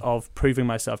sense of proving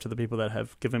myself to the people that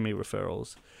have given me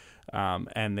referrals,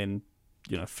 and then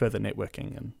further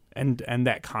networking and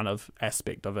that kind of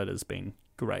aspect of it has been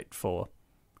great for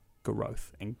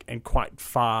growth and quite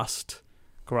fast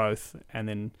growth, and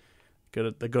then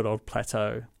the good old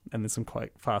plateau, and then some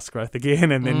quite fast growth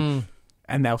again, and then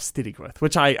and now steady growth,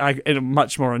 which I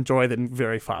much more enjoy than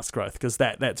very fast growth, because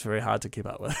that's very hard to keep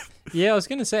up with. Yeah, I was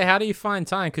going to say, how do you find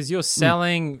time? Because you're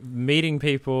selling, meeting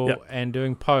people, and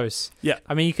doing posts. Yeah.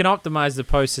 I mean, you can optimize the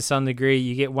posts to some degree.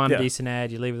 You get one decent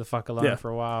ad, you leave it the fuck alone for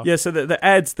a while. Yeah, so the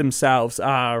ads themselves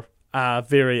are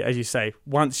very, as you say,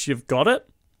 once you've got it,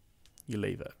 you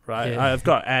leave it, right? Yeah. I've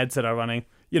got ads that are running.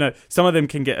 Some of them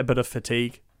can get a bit of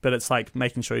fatigue, but it's like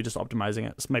making sure you're just optimizing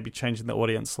it. It's maybe changing the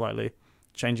audience slightly,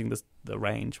 changing the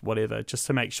range, whatever, just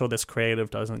to make sure this creative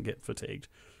doesn't get fatigued.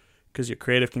 Because your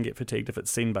creative can get fatigued if it's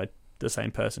seen by the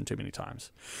same person too many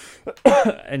times.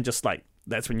 And just like,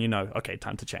 that's when okay,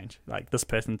 time to change. Like, this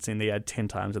person's seen the ad 10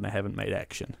 times and they haven't made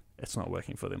action. It's not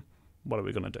working for them. What are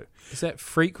we going to do? Is that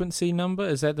frequency number?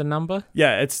 Is that the number?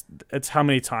 Yeah, it's how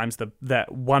many times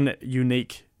that one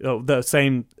unique, the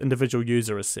same individual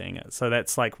user is seeing it. So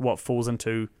that's like what falls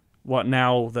into what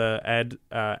now the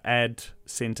ad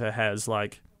center has,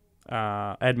 like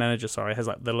ad manager, has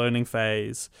like the learning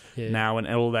phase now and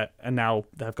all that, and now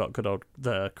they've got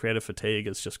the creative fatigue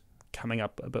is just coming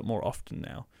up a bit more often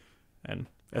now. And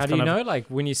how do you know? Like,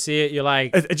 when you see it, you're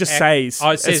like... It just says.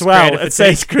 It says as well. creative It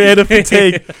says creative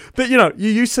fatigue. But, you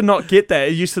used to not get that.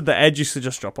 The ad used to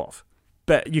just drop off.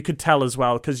 But you could tell as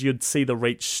well, because you'd see the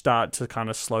reach start to kind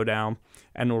of slow down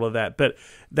and all of that. But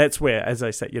that's where, as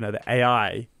I said, the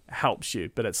AI helps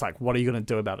you. But it's like, what are you going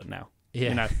to do about it now?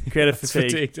 Yeah. Creative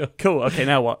fatigue. Cool. Okay,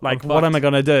 now what? Like, what am I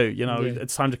going to do?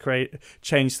 It's time to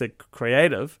change the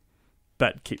creative,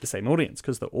 but keep the same audience,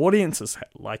 because the audience is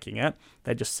liking it.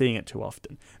 They're just seeing it too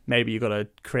often. Maybe you got to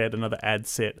create another ad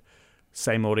set,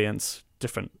 same audience,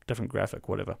 different graphic,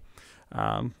 whatever.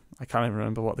 I can't even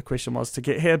remember what the question was to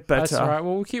get here, but that's all right.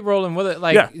 Well, we'll keep rolling with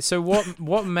it. So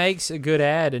what makes a good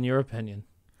ad in your opinion?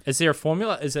 Is there a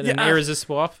formula? Is it an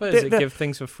irresistible offer? Does it give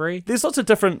things for free? There's lots of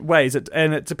different ways,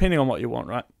 and it depending on what you want,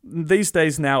 right? These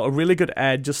days now, a really good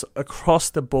ad just across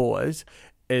the board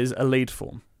is a lead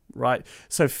form. Right,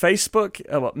 so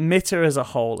Facebook, Meta as a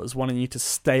whole is wanting you to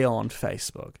stay on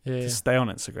Facebook, to stay on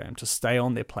Instagram, to stay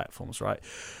on their platforms, right?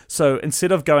 So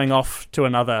instead of going off to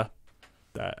another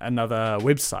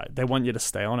website, they want you to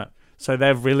stay on it. So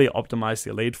they've really optimized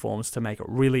their lead forms to make it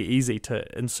really easy to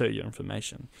insert your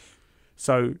information.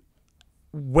 So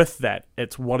with that,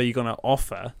 it's what are you going to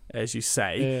offer, as you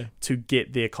say, to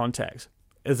get their contacts?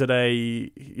 Is it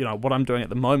what I'm doing at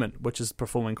the moment, which is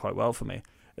performing quite well for me?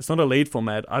 It's not a lead form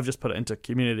ad. I've just put it into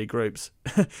community groups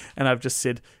and I've just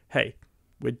said, hey,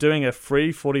 we're doing a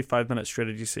free 45-minute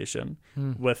strategy session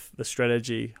with the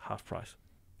strategy half price,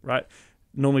 right?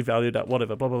 Normally valued at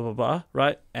whatever, blah, blah, blah, blah,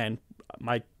 right? And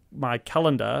my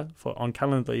calendar on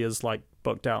Calendly is like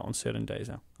booked out on certain days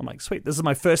now. I'm like, sweet. This is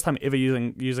my first time ever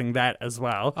using that as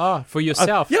well. Oh, for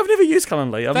yourself? I've never used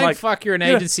Calendly. Thank fuck you're an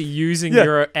agency using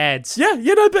your ads. Yeah,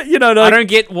 but I don't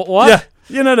get what? Yeah.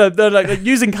 No, like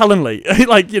using Calendly.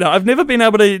 I've never been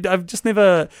able to, I've just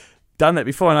never done that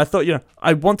before, and I thought,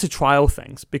 I want to trial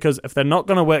things, because if they're not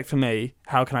going to work for me,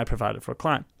 how can I provide it for a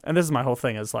client? And this is my whole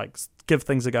thing, is like, give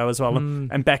things a go as well,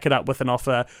 and back it up with an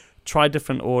offer, try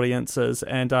different audiences,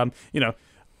 and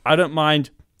I don't mind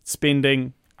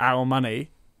spending our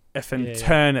money if in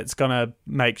turn it's going to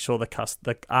make sure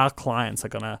our clients are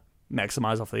going to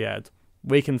maximize off the ad.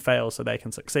 We can fail so they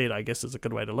can succeed, I guess, is a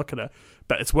good way to look at it.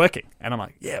 But it's working. And I'm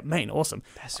like, yeah, man, awesome.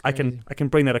 That's crazy. I can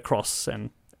bring that across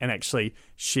and actually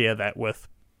share that with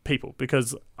people.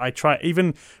 Because I try,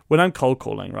 even when I'm cold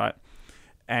calling, right,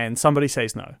 and somebody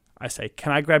says no, I say,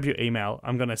 can I grab your email?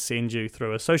 I'm going to send you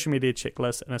through a social media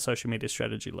checklist and a social media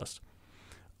strategy list.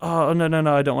 Oh,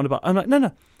 no, I don't want to buy. I'm like,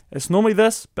 no. It's normally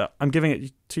this, but I'm giving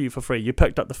it to you for free. You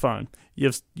picked up the phone.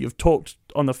 You've talked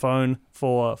on the phone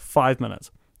for 5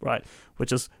 minutes. Right,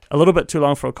 which is a little bit too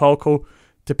long for a cold call,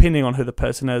 depending on who the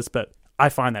person is, but I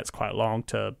find that's quite long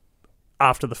to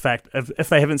after the fact. If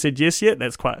they haven't said yes yet,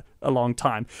 that's quite a long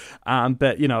time.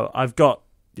 But, I've got,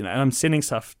 and I'm sending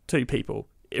stuff to people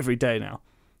every day now,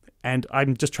 and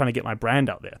I'm just trying to get my brand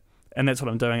out there. And that's what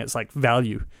I'm doing. It's like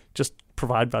value, just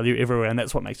provide value everywhere, and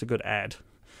that's what makes a good ad,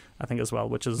 I think, as well,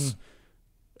 which is,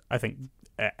 I think,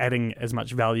 adding as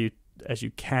much value as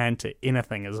you can to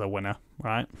anything is a winner,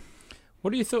 right? What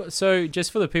do you thought? So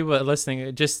just for the people that are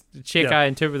listening, just check I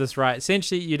interpret this right.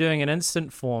 Essentially, you're doing an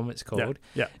instant form, it's called.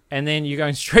 Yeah. And then you're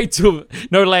going straight to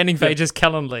no landing page, just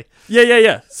Calendly.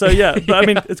 Yeah. So, but I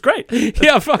mean, it's great.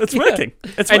 It's working.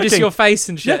 It's and working. just your face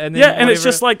and shit. Yeah, and then and it's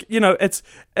just like,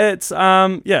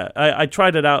 I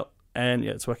tried it out, and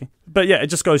it's working. But yeah, it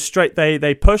just goes straight.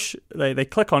 They push, they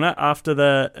click on it after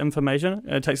the information,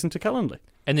 and it takes them to Calendly.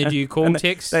 And then do you call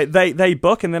text? They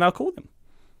book, and then I'll call them.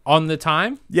 On the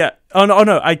time? Yeah. Oh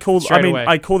no. I call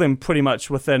them pretty much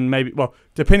within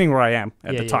depending where I am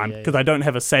at the time, because I don't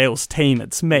have a sales team.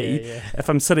 It's me. Yeah. If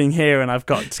I'm sitting here and I've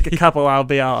got a couple, I'll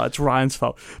be, it's Ryan's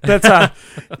fault. But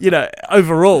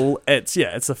overall, it's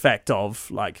the fact of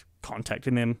like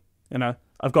contacting them.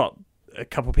 I've got a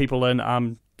couple people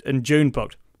in June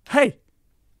booked. Hey,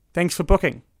 thanks for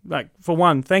booking. Like, for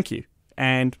one, thank you,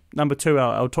 and number two,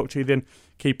 I'll talk to you then.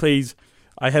 Can you please?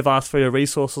 I have asked for your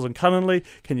resources on Calendly.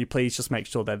 Can you please just make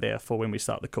sure they're there for when we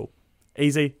start the call?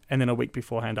 Easy. And then a week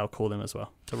beforehand, I'll call them as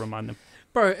well to remind them.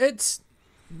 Bro,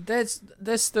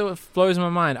 that still blows my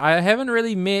mind. I haven't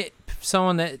really met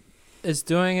someone that is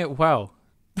doing it well,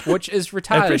 which is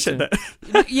retarded. I appreciate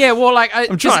that. Yeah, well, like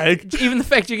I'm trying. Even the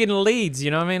fact you're getting leads,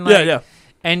 you know what I mean? Like, yeah.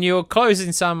 And you're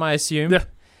closing some, I assume. Yeah.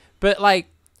 But like,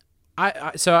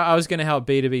 I was going to help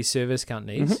B2B service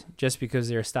companies just because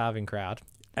they're a starving crowd.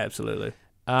 Absolutely.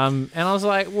 And I was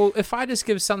like, well, if I just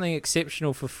give something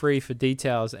exceptional for free for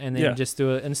details and then just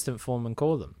do an instant form and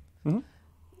call them,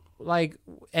 like,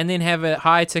 and then have a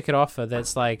high ticket offer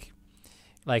that's like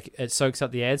it soaks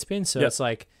up the ad spend. So it's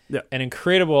like an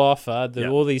incredible offer,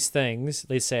 all these things,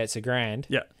 let's say it's $1,000.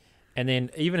 Yeah. And then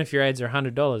even if your ads are $100,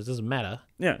 it doesn't matter.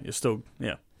 Yeah. You're still,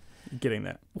 getting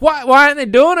that. Why aren't they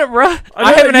doing it, bro?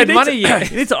 I haven't had money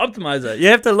yet. You need to optimize it. You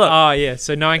have to look. Oh, yeah.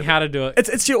 So knowing how to do it.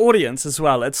 It's your audience as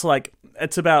well. It's like,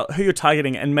 it's about who you're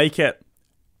targeting, and make it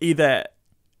either,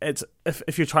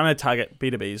 if you're trying to target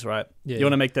B2Bs, right? Yeah, you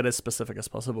want to make that as specific as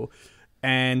possible.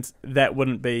 And that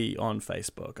wouldn't be on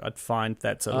Facebook. I'd find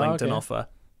that's a LinkedIn offer.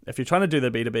 If you're trying to do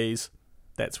the B2Bs,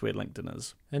 that's where LinkedIn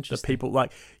is. Interesting. The people,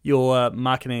 like your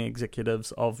marketing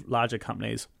executives of larger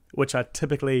companies, which are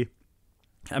typically,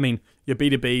 I mean, your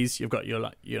B2Bs, you've got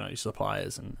your your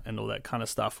suppliers and all that kind of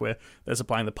stuff where they're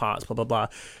supplying the parts, blah, blah, blah.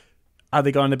 Are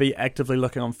they going to be actively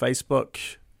looking on Facebook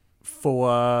for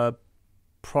a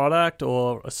product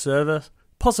or a service?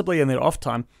 Possibly in their off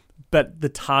time, but the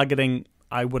targeting,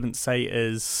 I wouldn't say,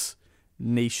 is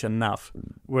niche enough.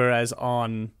 Whereas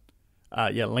on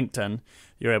LinkedIn,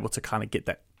 you're able to kind of get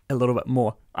that a little bit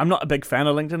more. I'm not a big fan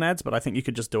of LinkedIn ads, but I think you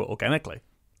could just do it organically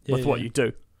with what you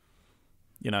do.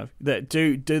 Do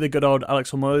the good old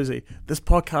Alex Hormozy. This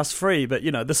podcast's free, but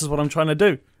this is what I'm trying to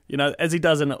do. As he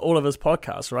does in all of his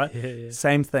podcasts, right? Yeah.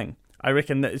 Same thing. I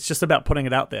reckon that it's just about putting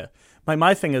it out there.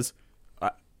 My thing is,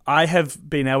 I have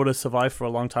been able to survive for a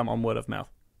long time on word of mouth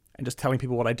and just telling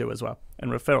people what I do as well,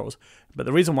 and referrals. But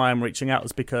the reason why I'm reaching out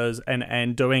is because,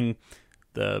 and doing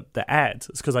the ads,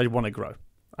 is because I want to grow.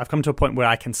 I've come to a point where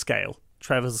I can scale.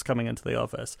 Travis is coming into the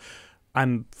office.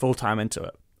 I'm full-time into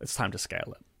it. It's time to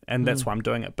scale it. And that's why I'm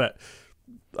doing it. But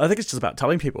I think it's just about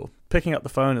telling people, picking up the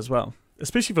phone as well.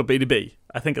 Especially for B2B,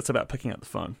 I think it's about picking up the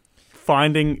phone.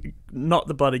 Finding not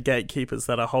the bloody gatekeepers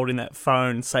that are holding that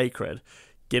phone sacred,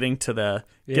 getting to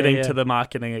the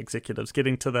marketing executives,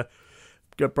 getting to the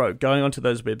bro, going onto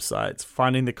those websites,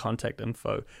 finding the contact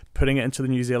info, putting it into the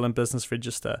New Zealand Business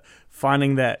Register,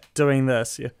 finding that, doing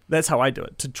this. Yeah, that's how I do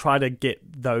it, to try to get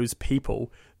those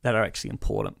people that are actually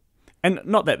important. And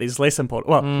not that there's less important.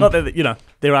 Well, not that,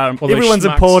 there are. Everyone's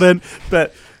important,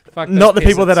 but not the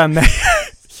people that are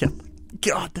yeah,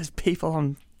 God, there's people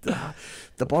on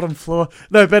the bottom floor.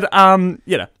 No, but,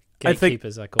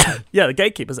 gatekeepers, I call them. Yeah, the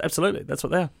gatekeepers, absolutely. That's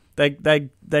what they are.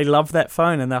 They love that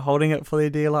phone and they're holding it for their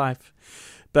dear life.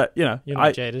 But, You're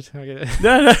not jaded. I get it.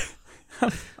 No,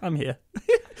 I'm here.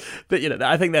 But,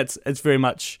 I think it's very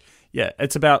much,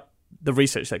 it's about the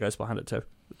research that goes behind it too.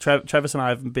 Travis and I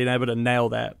have been able to nail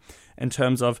that in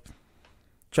terms of,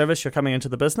 Travis, you're coming into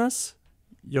the business.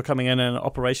 You're coming in an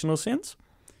operational sense.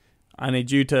 I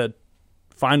need you to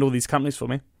find all these companies for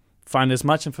me. Find as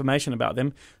much information about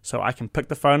them so I can pick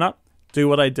the phone up, do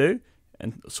what I do,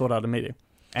 and sort out a meeting.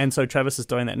 And so Travis is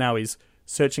doing that now. He's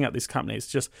searching out these companies,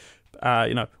 just,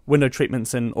 window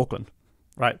treatments in Auckland,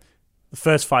 right? The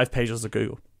first 5 pages of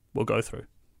Google we'll go through.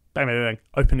 Bang, bang, bang.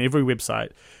 Open every website.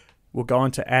 We'll go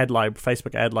into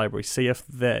Facebook ad library, see if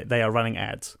they are running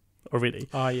ads already.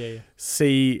 Oh, yeah.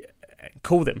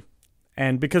 Call them.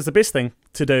 And because the best thing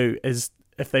to do is,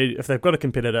 if they've got a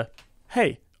competitor,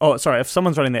 if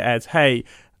someone's running their ads, hey,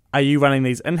 are you running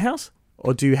these in-house?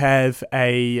 Or do you have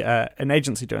an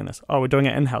agency doing this? Oh, we're doing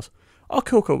it in-house. Oh,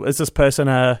 cool. Is this person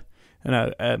a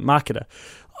marketer?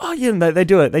 Oh, yeah, they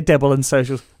do it. They dabble in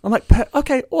socials. I'm like,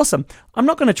 okay, awesome. I'm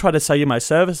not going to try to sell you my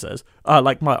services,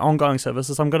 like my ongoing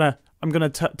services. I'm gonna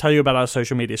tell you about our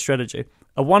social media strategy,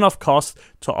 a one-off cost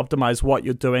to optimize what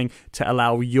you're doing to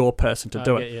allow your person to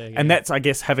do it. And that's, I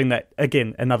guess, having that,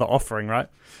 again, another offering, right?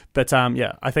 But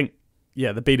I think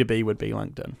the B2B would be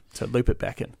LinkedIn to loop it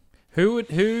back in.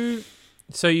 Who?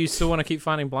 So you still want to keep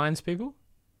finding blinds people?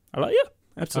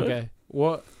 Absolutely. Okay.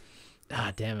 What?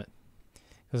 Damn it.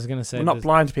 I was going to say... Well, not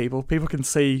blind people. People can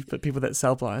see, but people that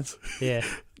sell blinds. Yeah.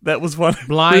 That was one.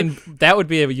 Blind, that would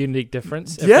be a unique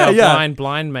difference. If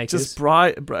blind makers. Just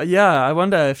I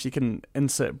wonder if you can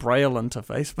insert Braille into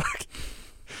Facebook.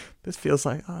 This feels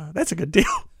like, that's a good deal.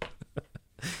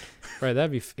 Bro,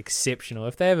 that'd be exceptional.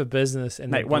 If they have a business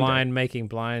and they're making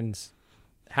blinds,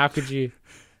 how could you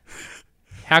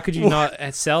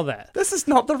not sell that? This is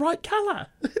not the right colour.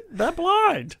 They're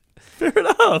blind. Fair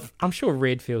enough. I'm sure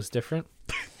red feels different.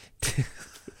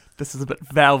 This is a bit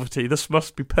velvety. This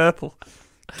must be purple.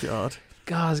 God,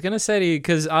 I was going to say to you,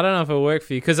 because I don't know if it'll work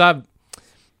for you, because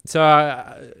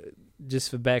just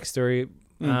for backstory,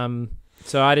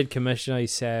 so I did commissioner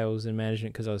sales and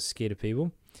management because I was scared of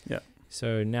people. Yeah.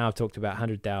 So now I've talked about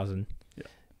 100,000. Yeah.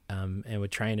 And we're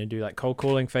trained to do like cold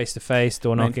calling, face-to-face,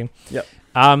 door knocking. Yep.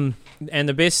 And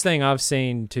the best thing I've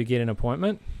seen to get an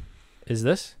appointment is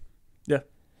this. Yeah.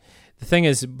 The thing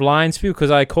is, blinds people, because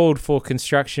I called for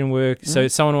construction work, so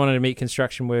someone wanted to meet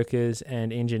construction workers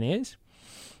and engineers.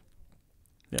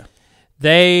 Yeah.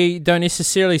 They don't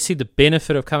necessarily see the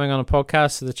benefit of coming on a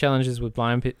podcast, so the challenges with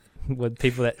with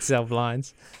people that sell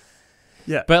blinds.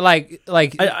 Yeah. But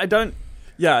I don't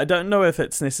know if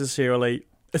it's necessarily,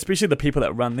 especially the people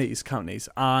that run these companies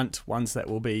aren't ones that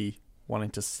will be wanting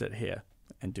to sit here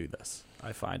and do this.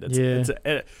 I find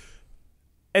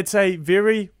it's a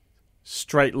very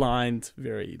straight lined,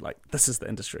 very this is the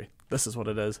industry. This is what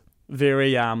it is.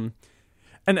 Very and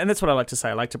that's what I like to say.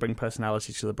 I like to bring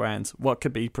personality to the brands. What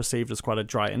could be perceived as quite a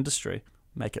dry industry,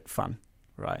 make it fun,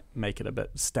 right? Make it a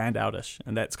bit standoutish,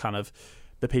 and that's kind of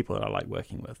the people that I like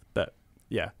working with. But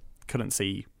couldn't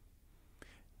see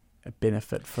a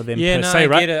benefit for them per se,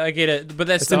 right? I get it. But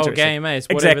that's the whole game, eh? It's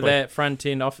whatever that front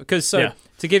end offer. Because to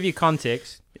give you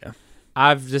context,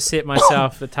 I've just set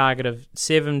myself a target of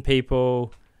 7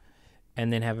 people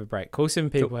and then have a break. Call 7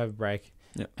 people, have a break.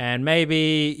 Yeah. And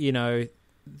maybe,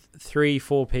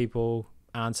 3-4 people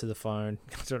answer the phone.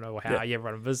 I don't know how you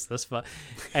run a business, but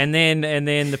and then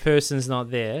the person's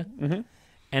not there. Mm-hmm.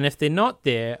 And if they're not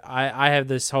there, I have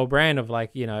this whole brand of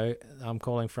I'm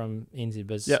calling from NZ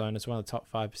Business Zone. It's one of the top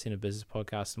 5% of business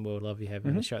podcasts in the world. Love you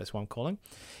having the show. That's why I'm calling.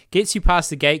 Gets you past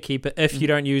the gatekeeper if you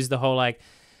don't use the whole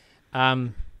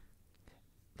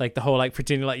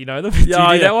pretending like you know them. Do you do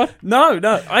that one? No.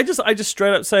 I just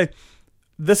straight up say,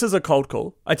 this is a cold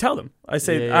call. I tell them. I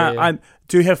say,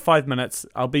 do you have 5 minutes?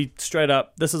 I'll be straight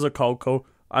up. This is a cold call.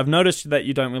 I've noticed that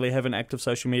you don't really have an active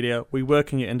social media. We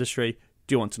work in your industry.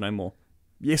 Do you want to know more?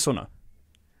 Yes or no?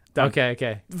 Done.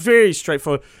 Okay. Very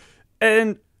straightforward.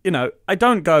 And, I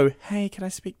don't go, hey, can I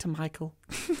speak to Michael?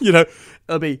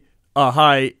 It'll be, oh,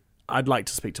 hi, I'd like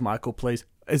to speak to Michael, please.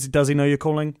 Does he know you're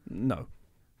calling? No.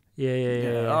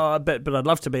 Yeah. Oh, but I'd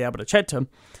love to be able to chat to him.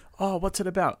 Oh, what's it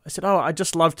about? I said, I'd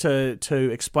just love to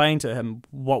explain to him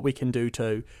what we can do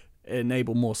to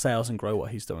enable more sales and grow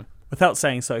what he's doing without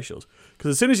saying socials.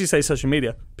 Because as soon as you say social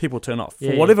media, people turn off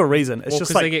for whatever reason. It's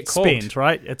just like they get spend,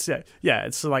 right? It's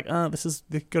it's like, this is,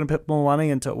 they're going to put more money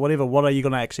into it, whatever. What are you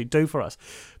going to actually do for us?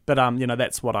 But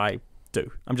that's what I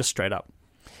do. I'm just straight up.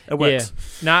 It works.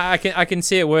 Yeah. No, I can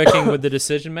see it working with the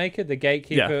decision maker. The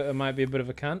gatekeeper might be a bit of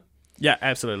a cunt. Yeah,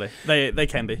 absolutely. They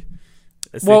can be.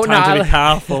 It's their time to be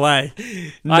powerful, eh?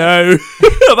 No.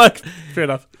 Like, fair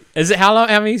enough. Is it how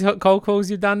many cold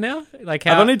calls you've done now? Like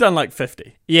I've only done like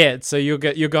 50. Yeah, so you're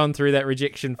going through that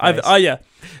rejection phase.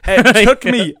 It took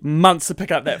me months to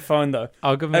pick up that phone though.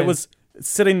 Oh, good man. It was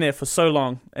sitting there for so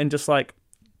long and just like,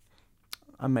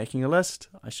 I'm making a list.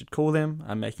 I should call them.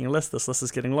 I'm making a list. This list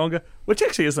is getting longer, which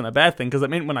actually isn't a bad thing because it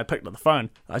meant when I picked up the phone,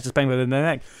 I was just bang in their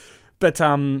neck. But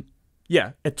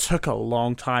it took a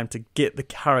long time to get the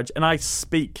courage, and I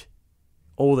speak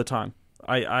all the time.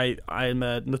 I'm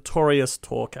a notorious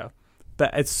talker,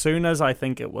 but as soon as I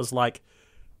think it was like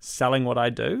selling what I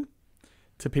do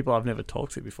to people I've never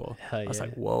talked to before, I was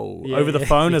like, whoa, over the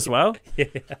phone as well.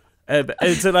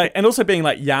 It's like, and also being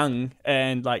like young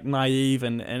and like naive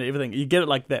and everything, you get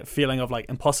like that feeling of like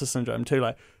imposter syndrome too.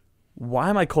 Like, why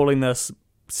am I calling this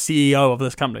CEO of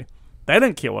this company? They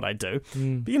don't care what I do,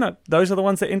 but those are the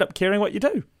ones that end up caring what you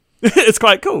do. It's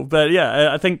quite cool. But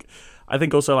I think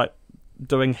also like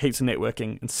doing heaps of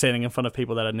networking and standing in front of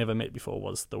people that I'd never met before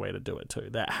was the way to do it too.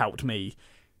 That helped me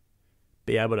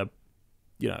be able to,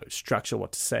 structure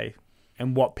what to say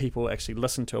and what people actually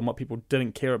listen to and what people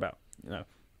didn't care about.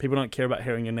 People don't care about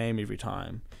hearing your name every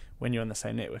time when you're in the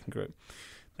same networking group.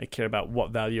 They care about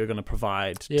what value you're going to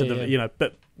provide to the,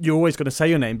 but you're always going to say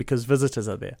your name because visitors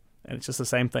are there. And it's just the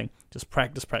same thing. Just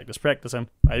practice. And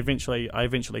I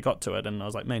eventually got to it and I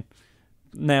was like, man,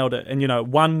 nailed it.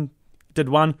 And, did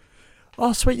one,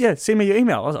 oh, sweet, yeah, send me your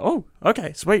email. I was like, oh,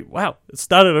 okay, sweet, wow. It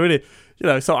started already.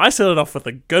 So I started off with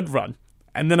a good run.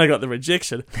 And then I got the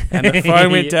rejection. And the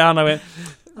phone went down. I went,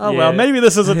 oh, well, maybe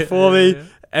this isn't for me.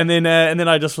 And then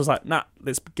I just was like, nah,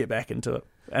 let's get back into it.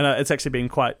 And it's actually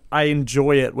been I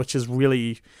enjoy it, which is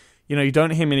really, you don't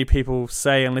hear many people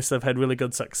say unless they've had really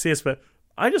good success, but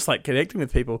I just like connecting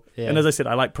with people. Yeah. And as I said,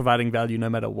 I like providing value no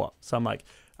matter what. So I'm like,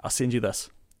 I'll send you this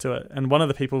to it. And one of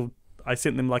the people, I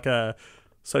sent them like a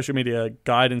social media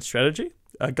guide and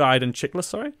checklist,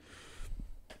 sorry.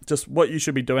 Just what you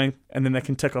should be doing, and then they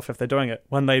can tick off if they're doing it.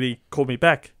 One lady called me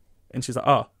back, and she's like,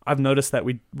 oh, I've noticed that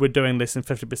we're doing less than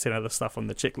 50% of the stuff on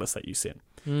the checklist that you sent.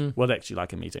 Would actually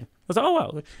like a meeting. I was like,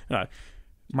 oh, well,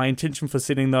 my intention for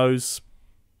sending those,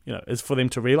 is for them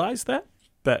to realize that.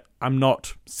 But I'm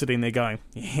not sitting there going,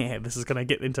 yeah, this is going to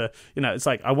get into, it's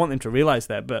like I want them to realize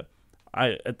that. But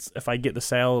if I get the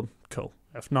sale, cool.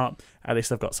 If not, at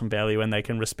least I've got some value and they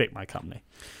can respect my company.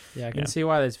 Yeah, I can see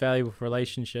why there's valuable for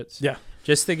relationships. Yeah.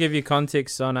 Just to give you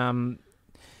context on,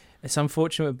 it's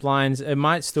unfortunate with blinds. It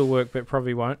might still work, but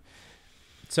probably won't.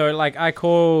 So, like, I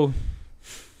call...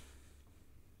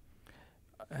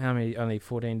 How many? Only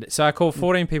 14. So I call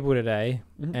 14 people today,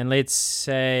 and let's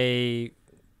say...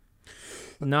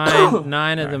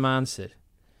 Nine of them answered,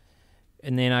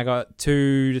 and then I got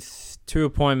two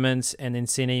appointments, and then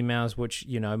sent emails, which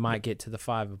might get to the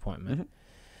 5 appointment,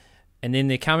 and then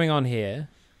they're coming on here,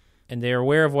 and they're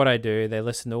aware of what I do. They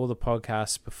listen to all the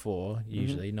podcasts before,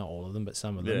 usually not all of them, but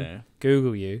some of them. Yeah.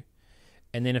 Google you,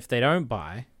 and then if they don't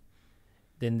buy,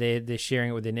 then they're sharing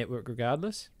it with their network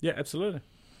regardless. Yeah, absolutely.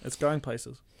 It's going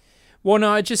places. Well,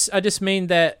 no, I just mean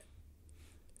that.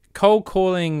 Cold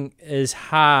calling is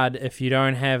hard if you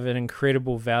don't have an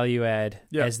incredible value add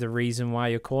as the reason why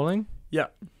you're calling. Yeah.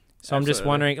 So I'm just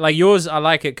wondering, like yours, I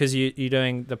like it because you're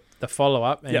doing the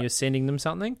follow-up and you're sending them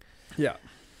something. Yeah.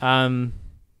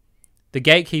 The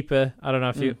gatekeeper, I don't know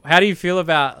if you... How do you feel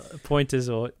about pointers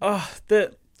or...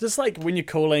 Just like when you're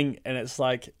calling and it's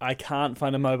like, I can't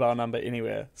find a mobile number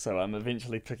anywhere, so I'm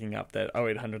eventually picking up that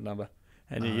 0800 number.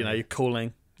 And you're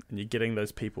calling and you're getting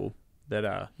those people that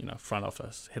are, front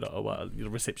office, head or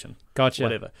reception, gotcha,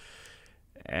 whatever.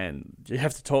 And you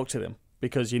have to talk to them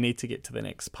because you need to get to the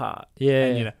next part.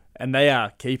 Yeah. And they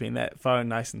are keeping that phone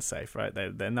nice and safe, right?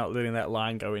 They're not letting that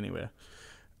line go anywhere.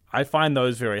 I find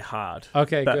those very hard.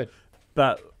 Okay, good.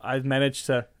 But I've managed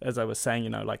to, as I was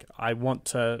saying, I want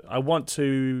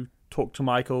to talk to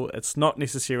Michael. It's not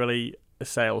necessarily a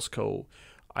sales call.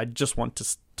 I just want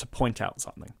to point out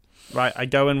something, right? I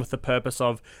go in with the purpose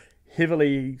of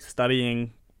heavily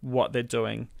studying what they're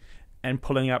doing and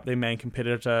pulling up their main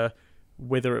competitor,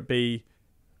 whether it be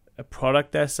a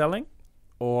product they're selling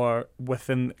or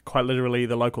within quite literally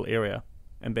the local area,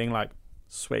 and being like,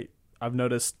 sweet, I've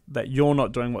noticed that you're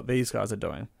not doing what these guys are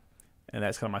doing. And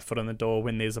that's kind of my foot in the door.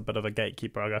 When there's a bit of a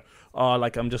gatekeeper, I go, oh,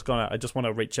 like I just want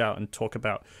to reach out and talk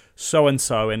about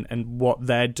so-and-so and what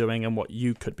they're doing and what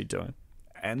you could be doing.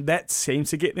 And that seems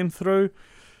to get them through.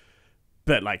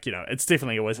 But like, it's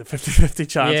definitely always a 50-50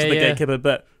 chance for the gatekeeper,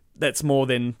 but that's more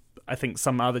than I think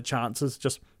some other chances,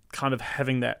 just kind of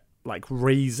having that like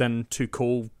reason to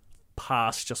call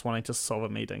past just wanting to solve a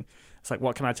meeting. It's like,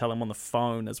 what can I tell them on the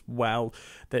phone as well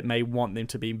that may want them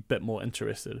to be a bit more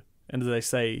interested? And as they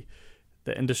say,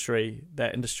 that industry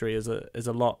is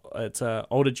a lot. It's an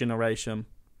older generation,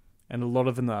 and a lot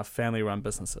of them are family-run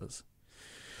businesses.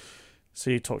 So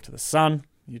you talk to the son,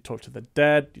 you talk to the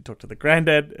dad, you talk to the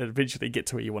granddad, and eventually get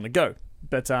to where you want to go.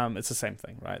 But it's the same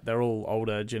thing, right? They're all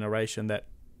older generation that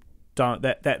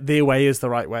their way is the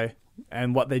right way,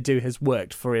 and what they do has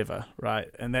worked forever, right?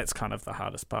 And that's kind of the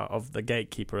hardest part of the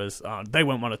gatekeeper is they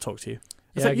won't want to talk to you.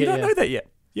 It's like, you don't know that yet.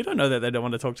 You don't know that they don't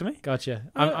want to talk to me. Gotcha.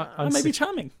 I may be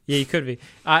charming. Yeah, you could be.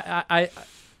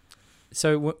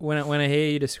 So when I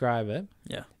hear you describe it,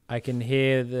 I can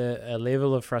hear a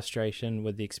level of frustration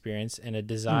with the experience and a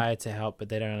desire to help, but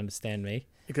they don't understand me.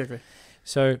 Exactly.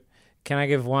 So can I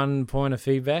give 1 point of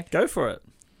feedback? Go for it.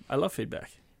 I love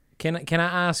feedback. Can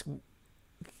I ask?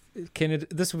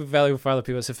 This will be valuable for other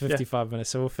people. It's 55 minutes,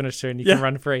 so we'll finish soon. You can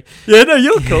run free. Yeah, no,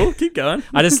 you're cool. Keep going.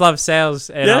 I just love sales,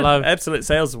 and I love absolute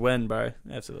sales win, bro.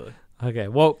 Absolutely. Okay,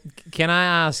 well, can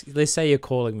I ask? Let's say you're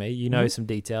calling me. You know some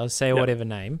details. Say whatever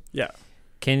name. Yeah.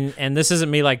 And this isn't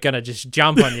me like gonna just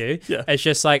jump on you. It's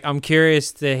just like I'm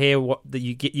curious to hear what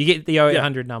you get the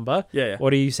 0800 number. Yeah.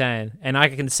 What are you saying? And I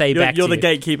can say back. You're to the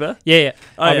gatekeeper. Yeah.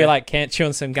 I'll be like, can't chew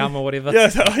on some gum or whatever.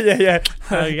 Yeah.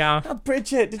 There you go. Oh,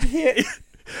 Bridget, did you hear?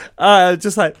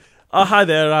 Just like, oh, hi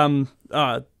there.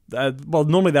 Well,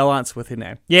 normally they'll answer with her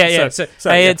name. Yeah. So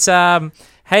it's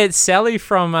Sally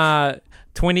from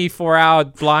 24-hour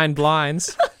Blind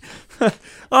Blinds.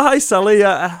 Oh, hi, Sally.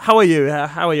 How are you?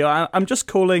 I'm just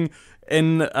calling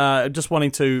in, just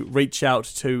wanting to reach out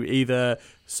to either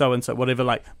so-and-so, whatever,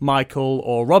 like Michael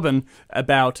or Robin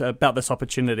about this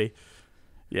opportunity.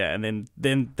 Yeah, and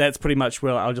then that's pretty much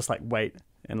where I'll just like wait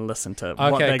and listen to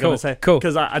what they're going to say. Cool.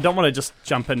 Because I don't want to just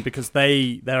jump in because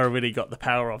they already got the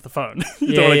power of the phone.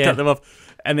 You don't want to cut them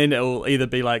off. And then it'll either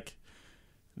be like,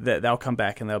 they'll come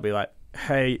back and they'll be like,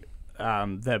 hey,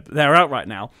 they're out right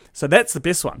now. So that's the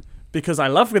best one. Because I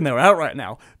love when they're out right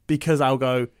now, because I'll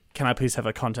go, can I please have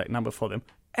a contact number for them?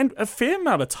 And a fair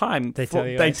amount of time, they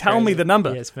tell me the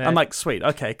number. Yes, I'm like, sweet,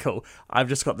 okay, cool. I've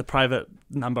just got the private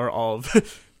number of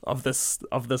this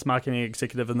marketing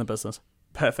executive in the business.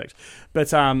 Perfect.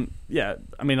 But I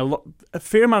mean, a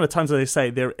fair amount of times they say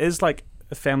there is like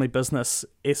a family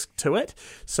business-esque to it.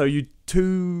 So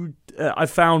I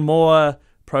found more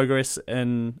progress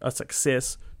in a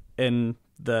success in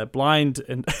the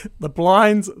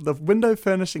window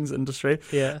furnishings industry,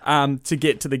 to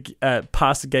get to the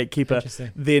past the gatekeeper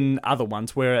than other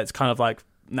ones where it's kind of like,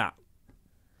 nah,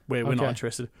 we're not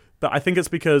interested. But I think it's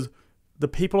because the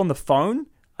people on the phone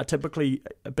are typically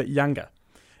a bit younger,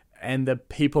 and the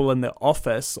people in the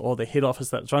office or the head office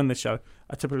that's running the show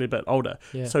are typically a bit older.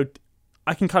 Yeah. So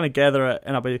I can kind of gather it,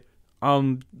 and I'll be,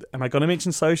 am I going to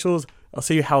mention socials? I'll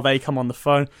see how they come on the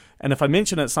phone, and if I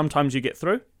mention it, sometimes you get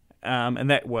through. And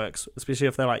that works, especially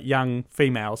if they're like young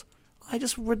females. I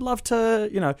just would love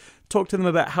to, talk to them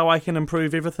about how I can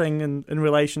improve everything in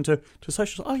relation to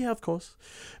socials. Oh, yeah, of course.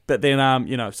 But then,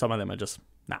 some of them are just,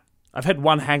 nah. I've had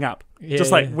one hang up.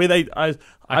 Where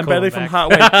I'm Bailey from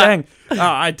Hartley. Dang.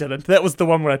 I didn't. That was the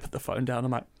one where I put the phone down. I'm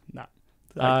like, nah.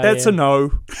 That's a no.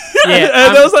 Yeah,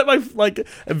 and that was like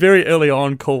a very early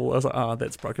on call. I was like,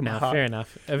 that's broken my heart. Fair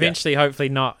enough. Eventually, hopefully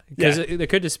not, because there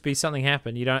could just be something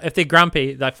happen. If they're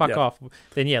grumpy, they fuck off.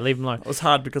 Then leave them alone. It was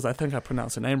hard because I think I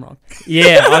pronounced her name wrong.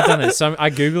 Yeah, I've done it. So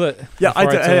I Google it. Yeah, I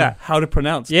did. How to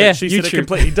pronounce? Yeah, but she said it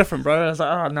completely different, bro. I was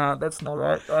like, oh no, that's not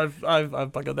right.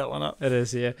 I've buggered that one up. It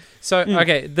is, yeah. So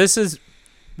okay, this is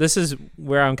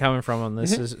where I'm coming from on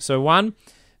this. Is so one.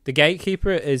 The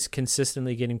gatekeeper is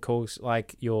consistently getting calls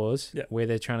like yours where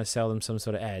they're trying to sell them some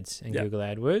sort of ads in Google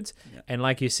AdWords. Yeah. And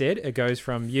like you said, it goes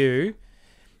from them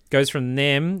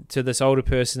to this older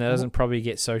person that doesn't probably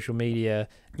get social media.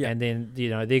 Yeah. And then,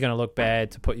 they're going to look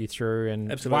bad to put you through.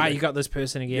 And why you got this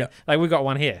person again? Yeah. Like we got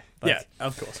one here. Like,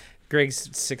 of course. Greg's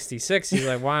 66. He's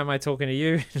like, why am I talking to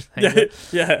you?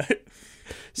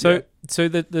 So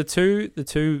the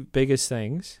two biggest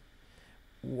things,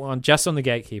 one, just on the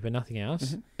gatekeeper, nothing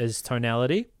else, is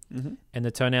tonality. And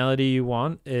the tonality you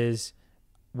want is,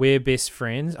 we're best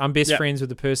friends. I'm best friends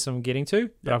with the person I'm getting to,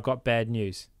 but I've got bad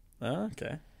news. Oh,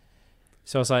 okay.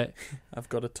 So it's like, I've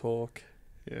got to talk.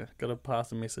 Yeah, got to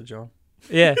pass a message on.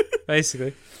 Yeah,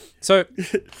 basically. So,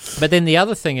 but then the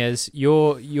other thing is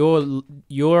you're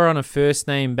on a first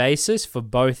name basis for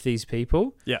both these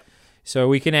people. Yeah. So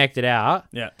we can act it out.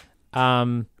 Yeah.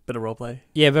 Bit of role play.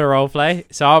 Yeah, bit of role play.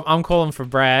 So I'm calling for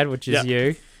Brad, which is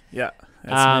you. Yeah.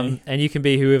 That's me. And you can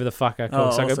be whoever the fuck I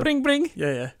call. So awesome. I go bring bring.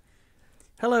 Yeah.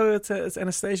 Hello, it's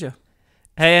Anastasia.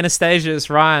 Hey Anastasia, it's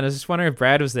Ryan. I was just wondering if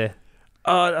Brad was there.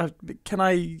 Can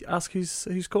I ask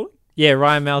who's calling? Yeah,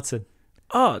 Ryan Melton.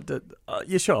 Oh,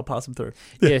 yeah, sure. I'll pass him through.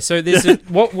 Yeah, so there's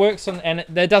what works on, and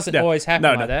that doesn't always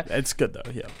happen like that. It's good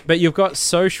though. Yeah. But you've got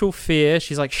Social Fear.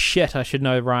 She's like, shit, I should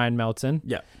know Ryan Melton.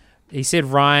 Yeah. He said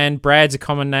Ryan. Brad's a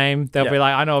common name. They'll be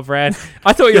like, I know a Brad.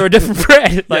 I thought you were a different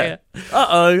Brad. Like,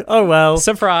 Oh well.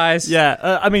 Surprise.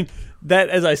 Yeah. I mean, that,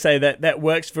 as I say, that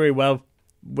works very well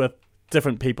with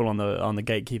different people on the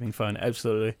gatekeeping phone.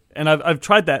 Absolutely. And I've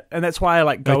tried that, and that's why I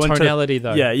like go into tonality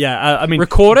though. Yeah. I mean,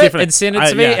 record it and send it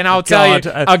to me, and I'll tell you.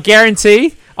 I'll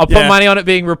guarantee. I'll put money on it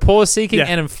being rapport seeking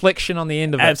and inflection on the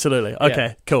end of it. Absolutely.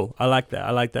 Okay. Cool. I like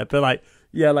that. But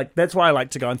like that's why I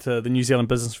like to go into the New Zealand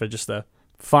Business Register,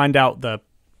 find out the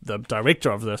director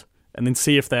of this, and then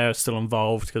see if they're still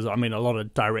involved. Because I mean, a lot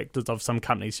of directors of some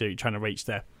companies who you're trying to reach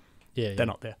there. They're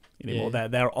not there anymore.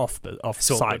 They're off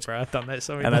site. Bro. I've done that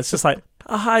so many times. And it's just like,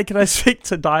 hi, can I speak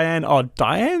to Diane? Oh,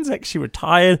 Diane's actually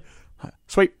retired.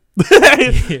 Sweet.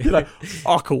 You're like,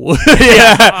 oh, cool.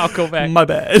 I'll call back. My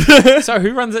bad. So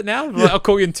who runs it now? I'll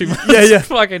call you in 2 months. Yeah.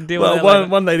 Fucking deal with that.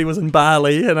 One lady was in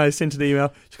Bali, and I sent an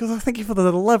email. She goes, oh, thank you for the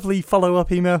lovely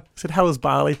follow-up email. I said, how was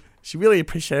Bali? She really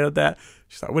appreciated that.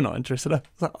 She's like, we're not interested. I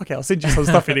was like, okay, I'll send you some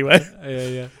stuff anyway.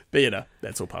 Yeah. But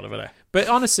that's all part of it. But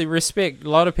honestly, respect. A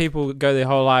lot of people go their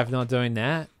whole life not doing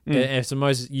that. It's the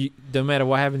most. No matter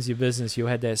what happens to your business, you'll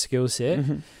have that skill set.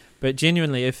 Mm-hmm. But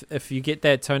genuinely, if you get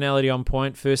that tonality on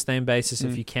point, first name basis,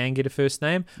 if you can get a first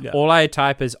name, all I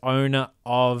type is owner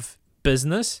of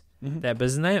business. That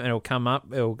business name, and it'll come up.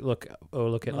 It'll look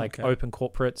at like open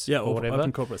corporates, or whatever.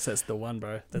 Open corporates. That's the one,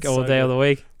 bro. That's all day of the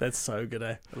week. That's so good.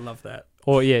 I love that.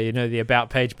 Or the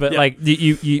about page. But like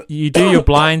you do your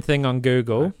blind thing on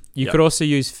Google. You could also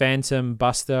use Phantom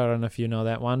Buster. I don't know if you know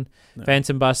that one. No.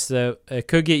 Phantom Buster, it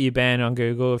could get you banned on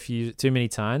Google if you use it too many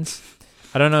times.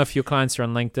 I don't know if your clients are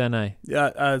on LinkedIn, eh?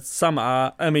 Yeah, some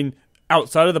are. I mean,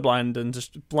 outside of the blind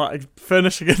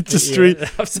furnishing industry. Yeah,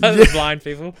 outside of the blind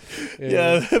people.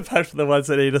 Yeah, apart from the ones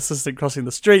that need assistance crossing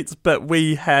the streets. But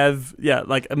we have,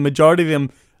 like a majority of them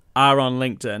are on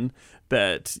LinkedIn.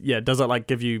 But does it like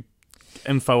give you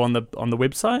info on the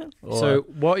website? Or? So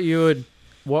what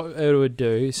it would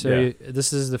do,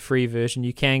 this is the free version.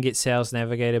 You can get Sales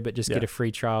Navigator, but just get a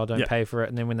free trial. Don't pay for it.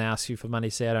 And then when they ask you for money,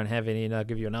 say I don't have any, and I'll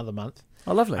give you another month.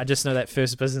 Oh, lovely. I just know that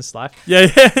first business life. Yeah.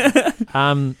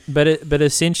 But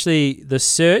essentially the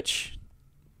search,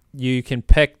 you can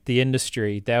pick the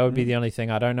industry. That would be the only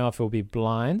thing. I don't know if it will be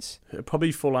blinds. It'll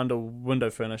probably fall under window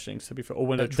furnishings, to be fair, or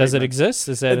window treatment. Does it exist?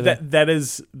 Is that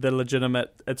is the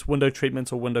legitimate? It's window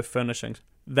treatments or window furnishings.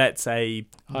 That's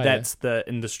the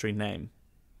industry name.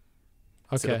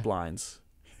 Okay. Instead of blinds.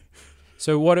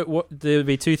 So what there would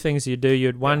be two things you'd do.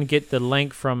 You'd get the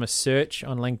link from a search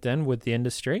on LinkedIn with the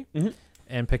industry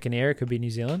and pick an area. It could be New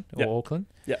Zealand or Auckland.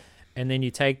 Yeah. And then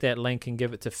you take that link and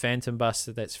give it to Phantom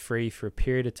Buster that's free for a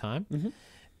period of time. Mm-hmm.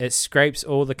 It scrapes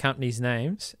all the companies'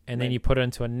 names, and then you put it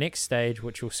into a next stage,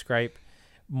 which will scrape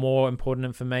more important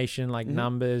information like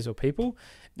numbers or people.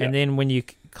 Yep. And then when you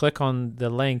click on the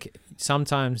link,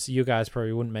 sometimes you guys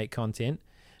probably wouldn't make content,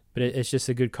 but it's just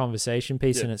a good conversation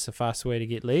piece, and it's a fast way to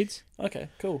get leads. Okay,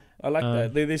 cool. I like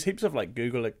that. There's heaps of like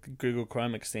Google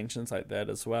Chrome extensions like that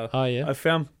as well. Oh yeah. I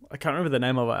can't remember the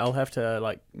name of it. I'll have to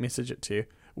like message it to you.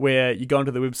 Where you go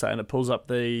onto the website and it pulls up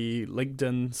the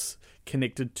LinkedIn's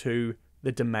connected to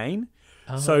the domain.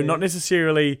 Oh, so not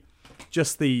necessarily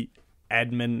just the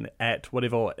admin at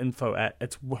whatever or info at.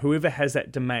 It's whoever has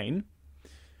that domain.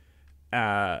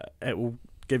 It will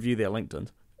give you their LinkedIn.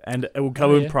 And it will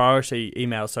go in priority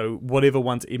email, so whatever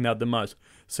one's emailed the most.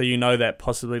 So you know that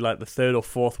possibly like the third or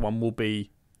fourth one will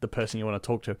be the person you want to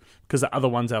talk to. Because the other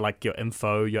ones are like your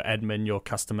info, your admin, your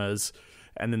customers,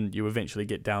 and then you eventually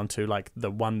get down to like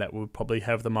the one that will probably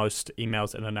have the most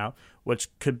emails in and out, which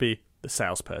could be the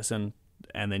salesperson,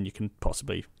 and then you can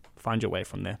possibly find your way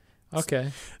from there.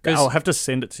 Okay. I'll have to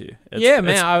send it to you.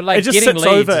 I like it just getting sits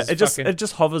leads. Over. It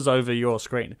just hovers over your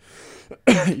screen.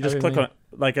 You just click on it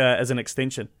like as an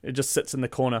extension. It just sits in the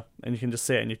corner, and you can just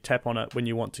see it, and you tap on it when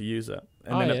you want to use it,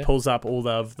 and then it pulls up all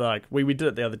the like we did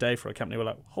it the other day for a company. We're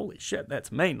like, holy shit,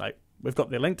 that's mean. Like we've got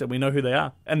their LinkedIn, we know who they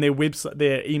are, and their website,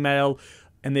 their email,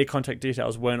 and their contact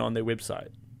details weren't on their website,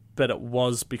 but it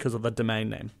was because of the domain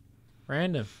name.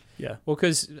 Random. Yeah. Well,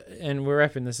 and we're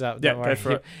wrapping this up. Yeah, Don't worry. go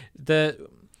for it.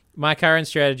 My current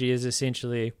strategy is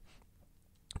essentially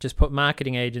just put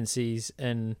marketing agencies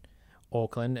in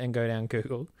Auckland and go down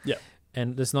Google. Yeah.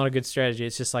 And it's not a good strategy.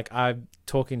 It's just like I'm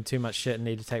talking too much shit and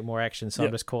need to take more action, so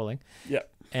I'm just calling. Yeah.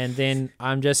 And then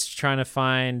I'm just trying to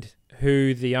find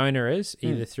who the owner is,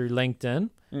 either through LinkedIn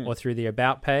or through the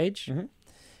About page. Mm-hmm.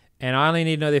 And I only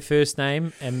need to know their first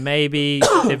name, and maybe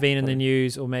they've been in the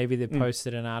news or maybe they've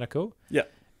posted an article. Yeah.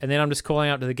 And then I'm just calling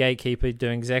out to the gatekeeper,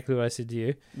 doing exactly what I said to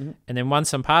you. Mm-hmm. And then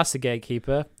once I'm past the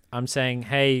gatekeeper, I'm saying,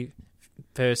 hey,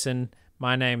 person,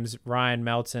 my name's Ryan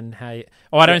Melton. Hey,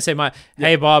 don't say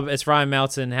hey, Bob, it's Ryan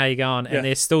Melton. How you going? And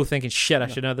they're still thinking, shit, I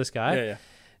should know this guy. Yeah, yeah.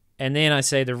 And then I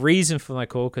say the reason for my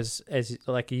call, because as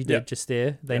like you did just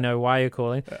there, they know why you're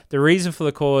calling. Yeah. The reason for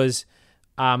the call is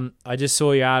I just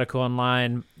saw your article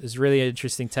online. It's really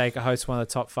interesting take. I host one of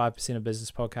the top 5% of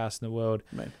business podcasts in the world.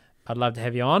 Man. I'd love to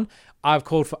have you on. I've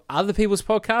called for other people's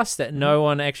podcasts that no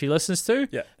one actually listens to,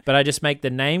 but I just make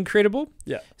the name credible.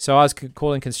 Yeah. So I was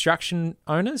calling construction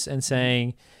owners and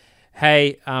saying,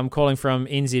 hey, I'm calling from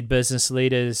NZ Business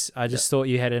Leaders. I just thought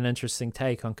you had an interesting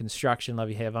take on construction. Love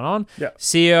you having on. Yeah.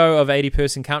 CEO of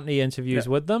 80-person company, interviews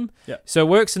with them. Yeah. So it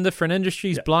works in different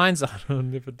industries. Yeah. Blinds, I've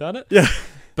never done it. Yeah.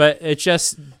 But it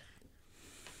just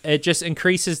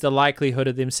increases the likelihood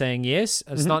of them saying yes.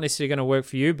 It's not necessarily going to work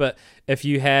for you, but if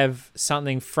you have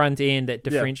something front end that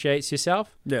differentiates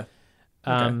yourself. Yeah.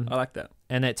 I like that.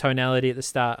 And that tonality at the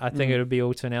start, I think it'll be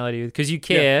all tonality because you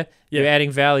care, you're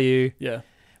adding value. Yeah.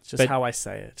 It's just how I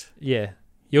say it. Yeah.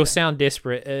 You'll sound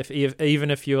desperate even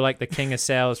if you're like the king of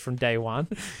sales from day one.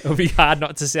 It'll be hard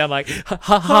not to sound like,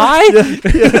 hi.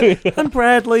 I'm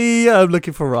Bradley. I'm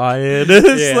looking for Ryan.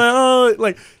 It's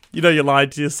like, you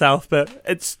lied to yourself, but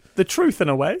it's the truth in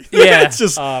a way. Yeah. It's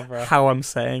just how I'm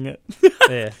saying it.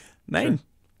 Yeah. Name.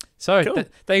 So cool.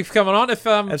 Thanks for coming on.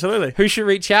 Absolutely. Who should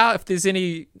reach out if there's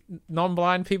any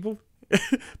non-blind people?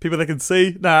 People that can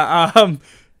see?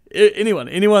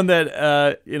 Anyone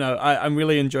that, I'm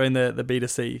really enjoying the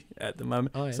B2C at the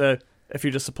moment. Oh, yeah. So if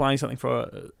you're just supplying something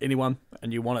for anyone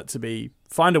and you want it to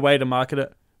find a way to market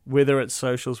it, whether it's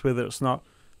socials, whether it's not,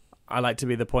 I like to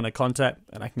be the point of contact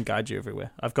and I can guide you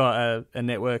everywhere. I've got a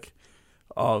network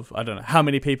of, I don't know how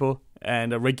many people,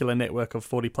 and a regular network of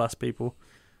 40 plus people.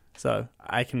 So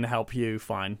I can help you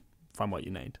find what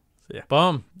you need. So yeah.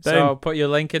 Boom. So I'll put your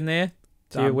link in there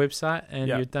to your website and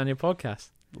you've done your podcast.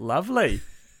 Lovely.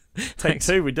 Take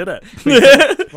 2, we did it.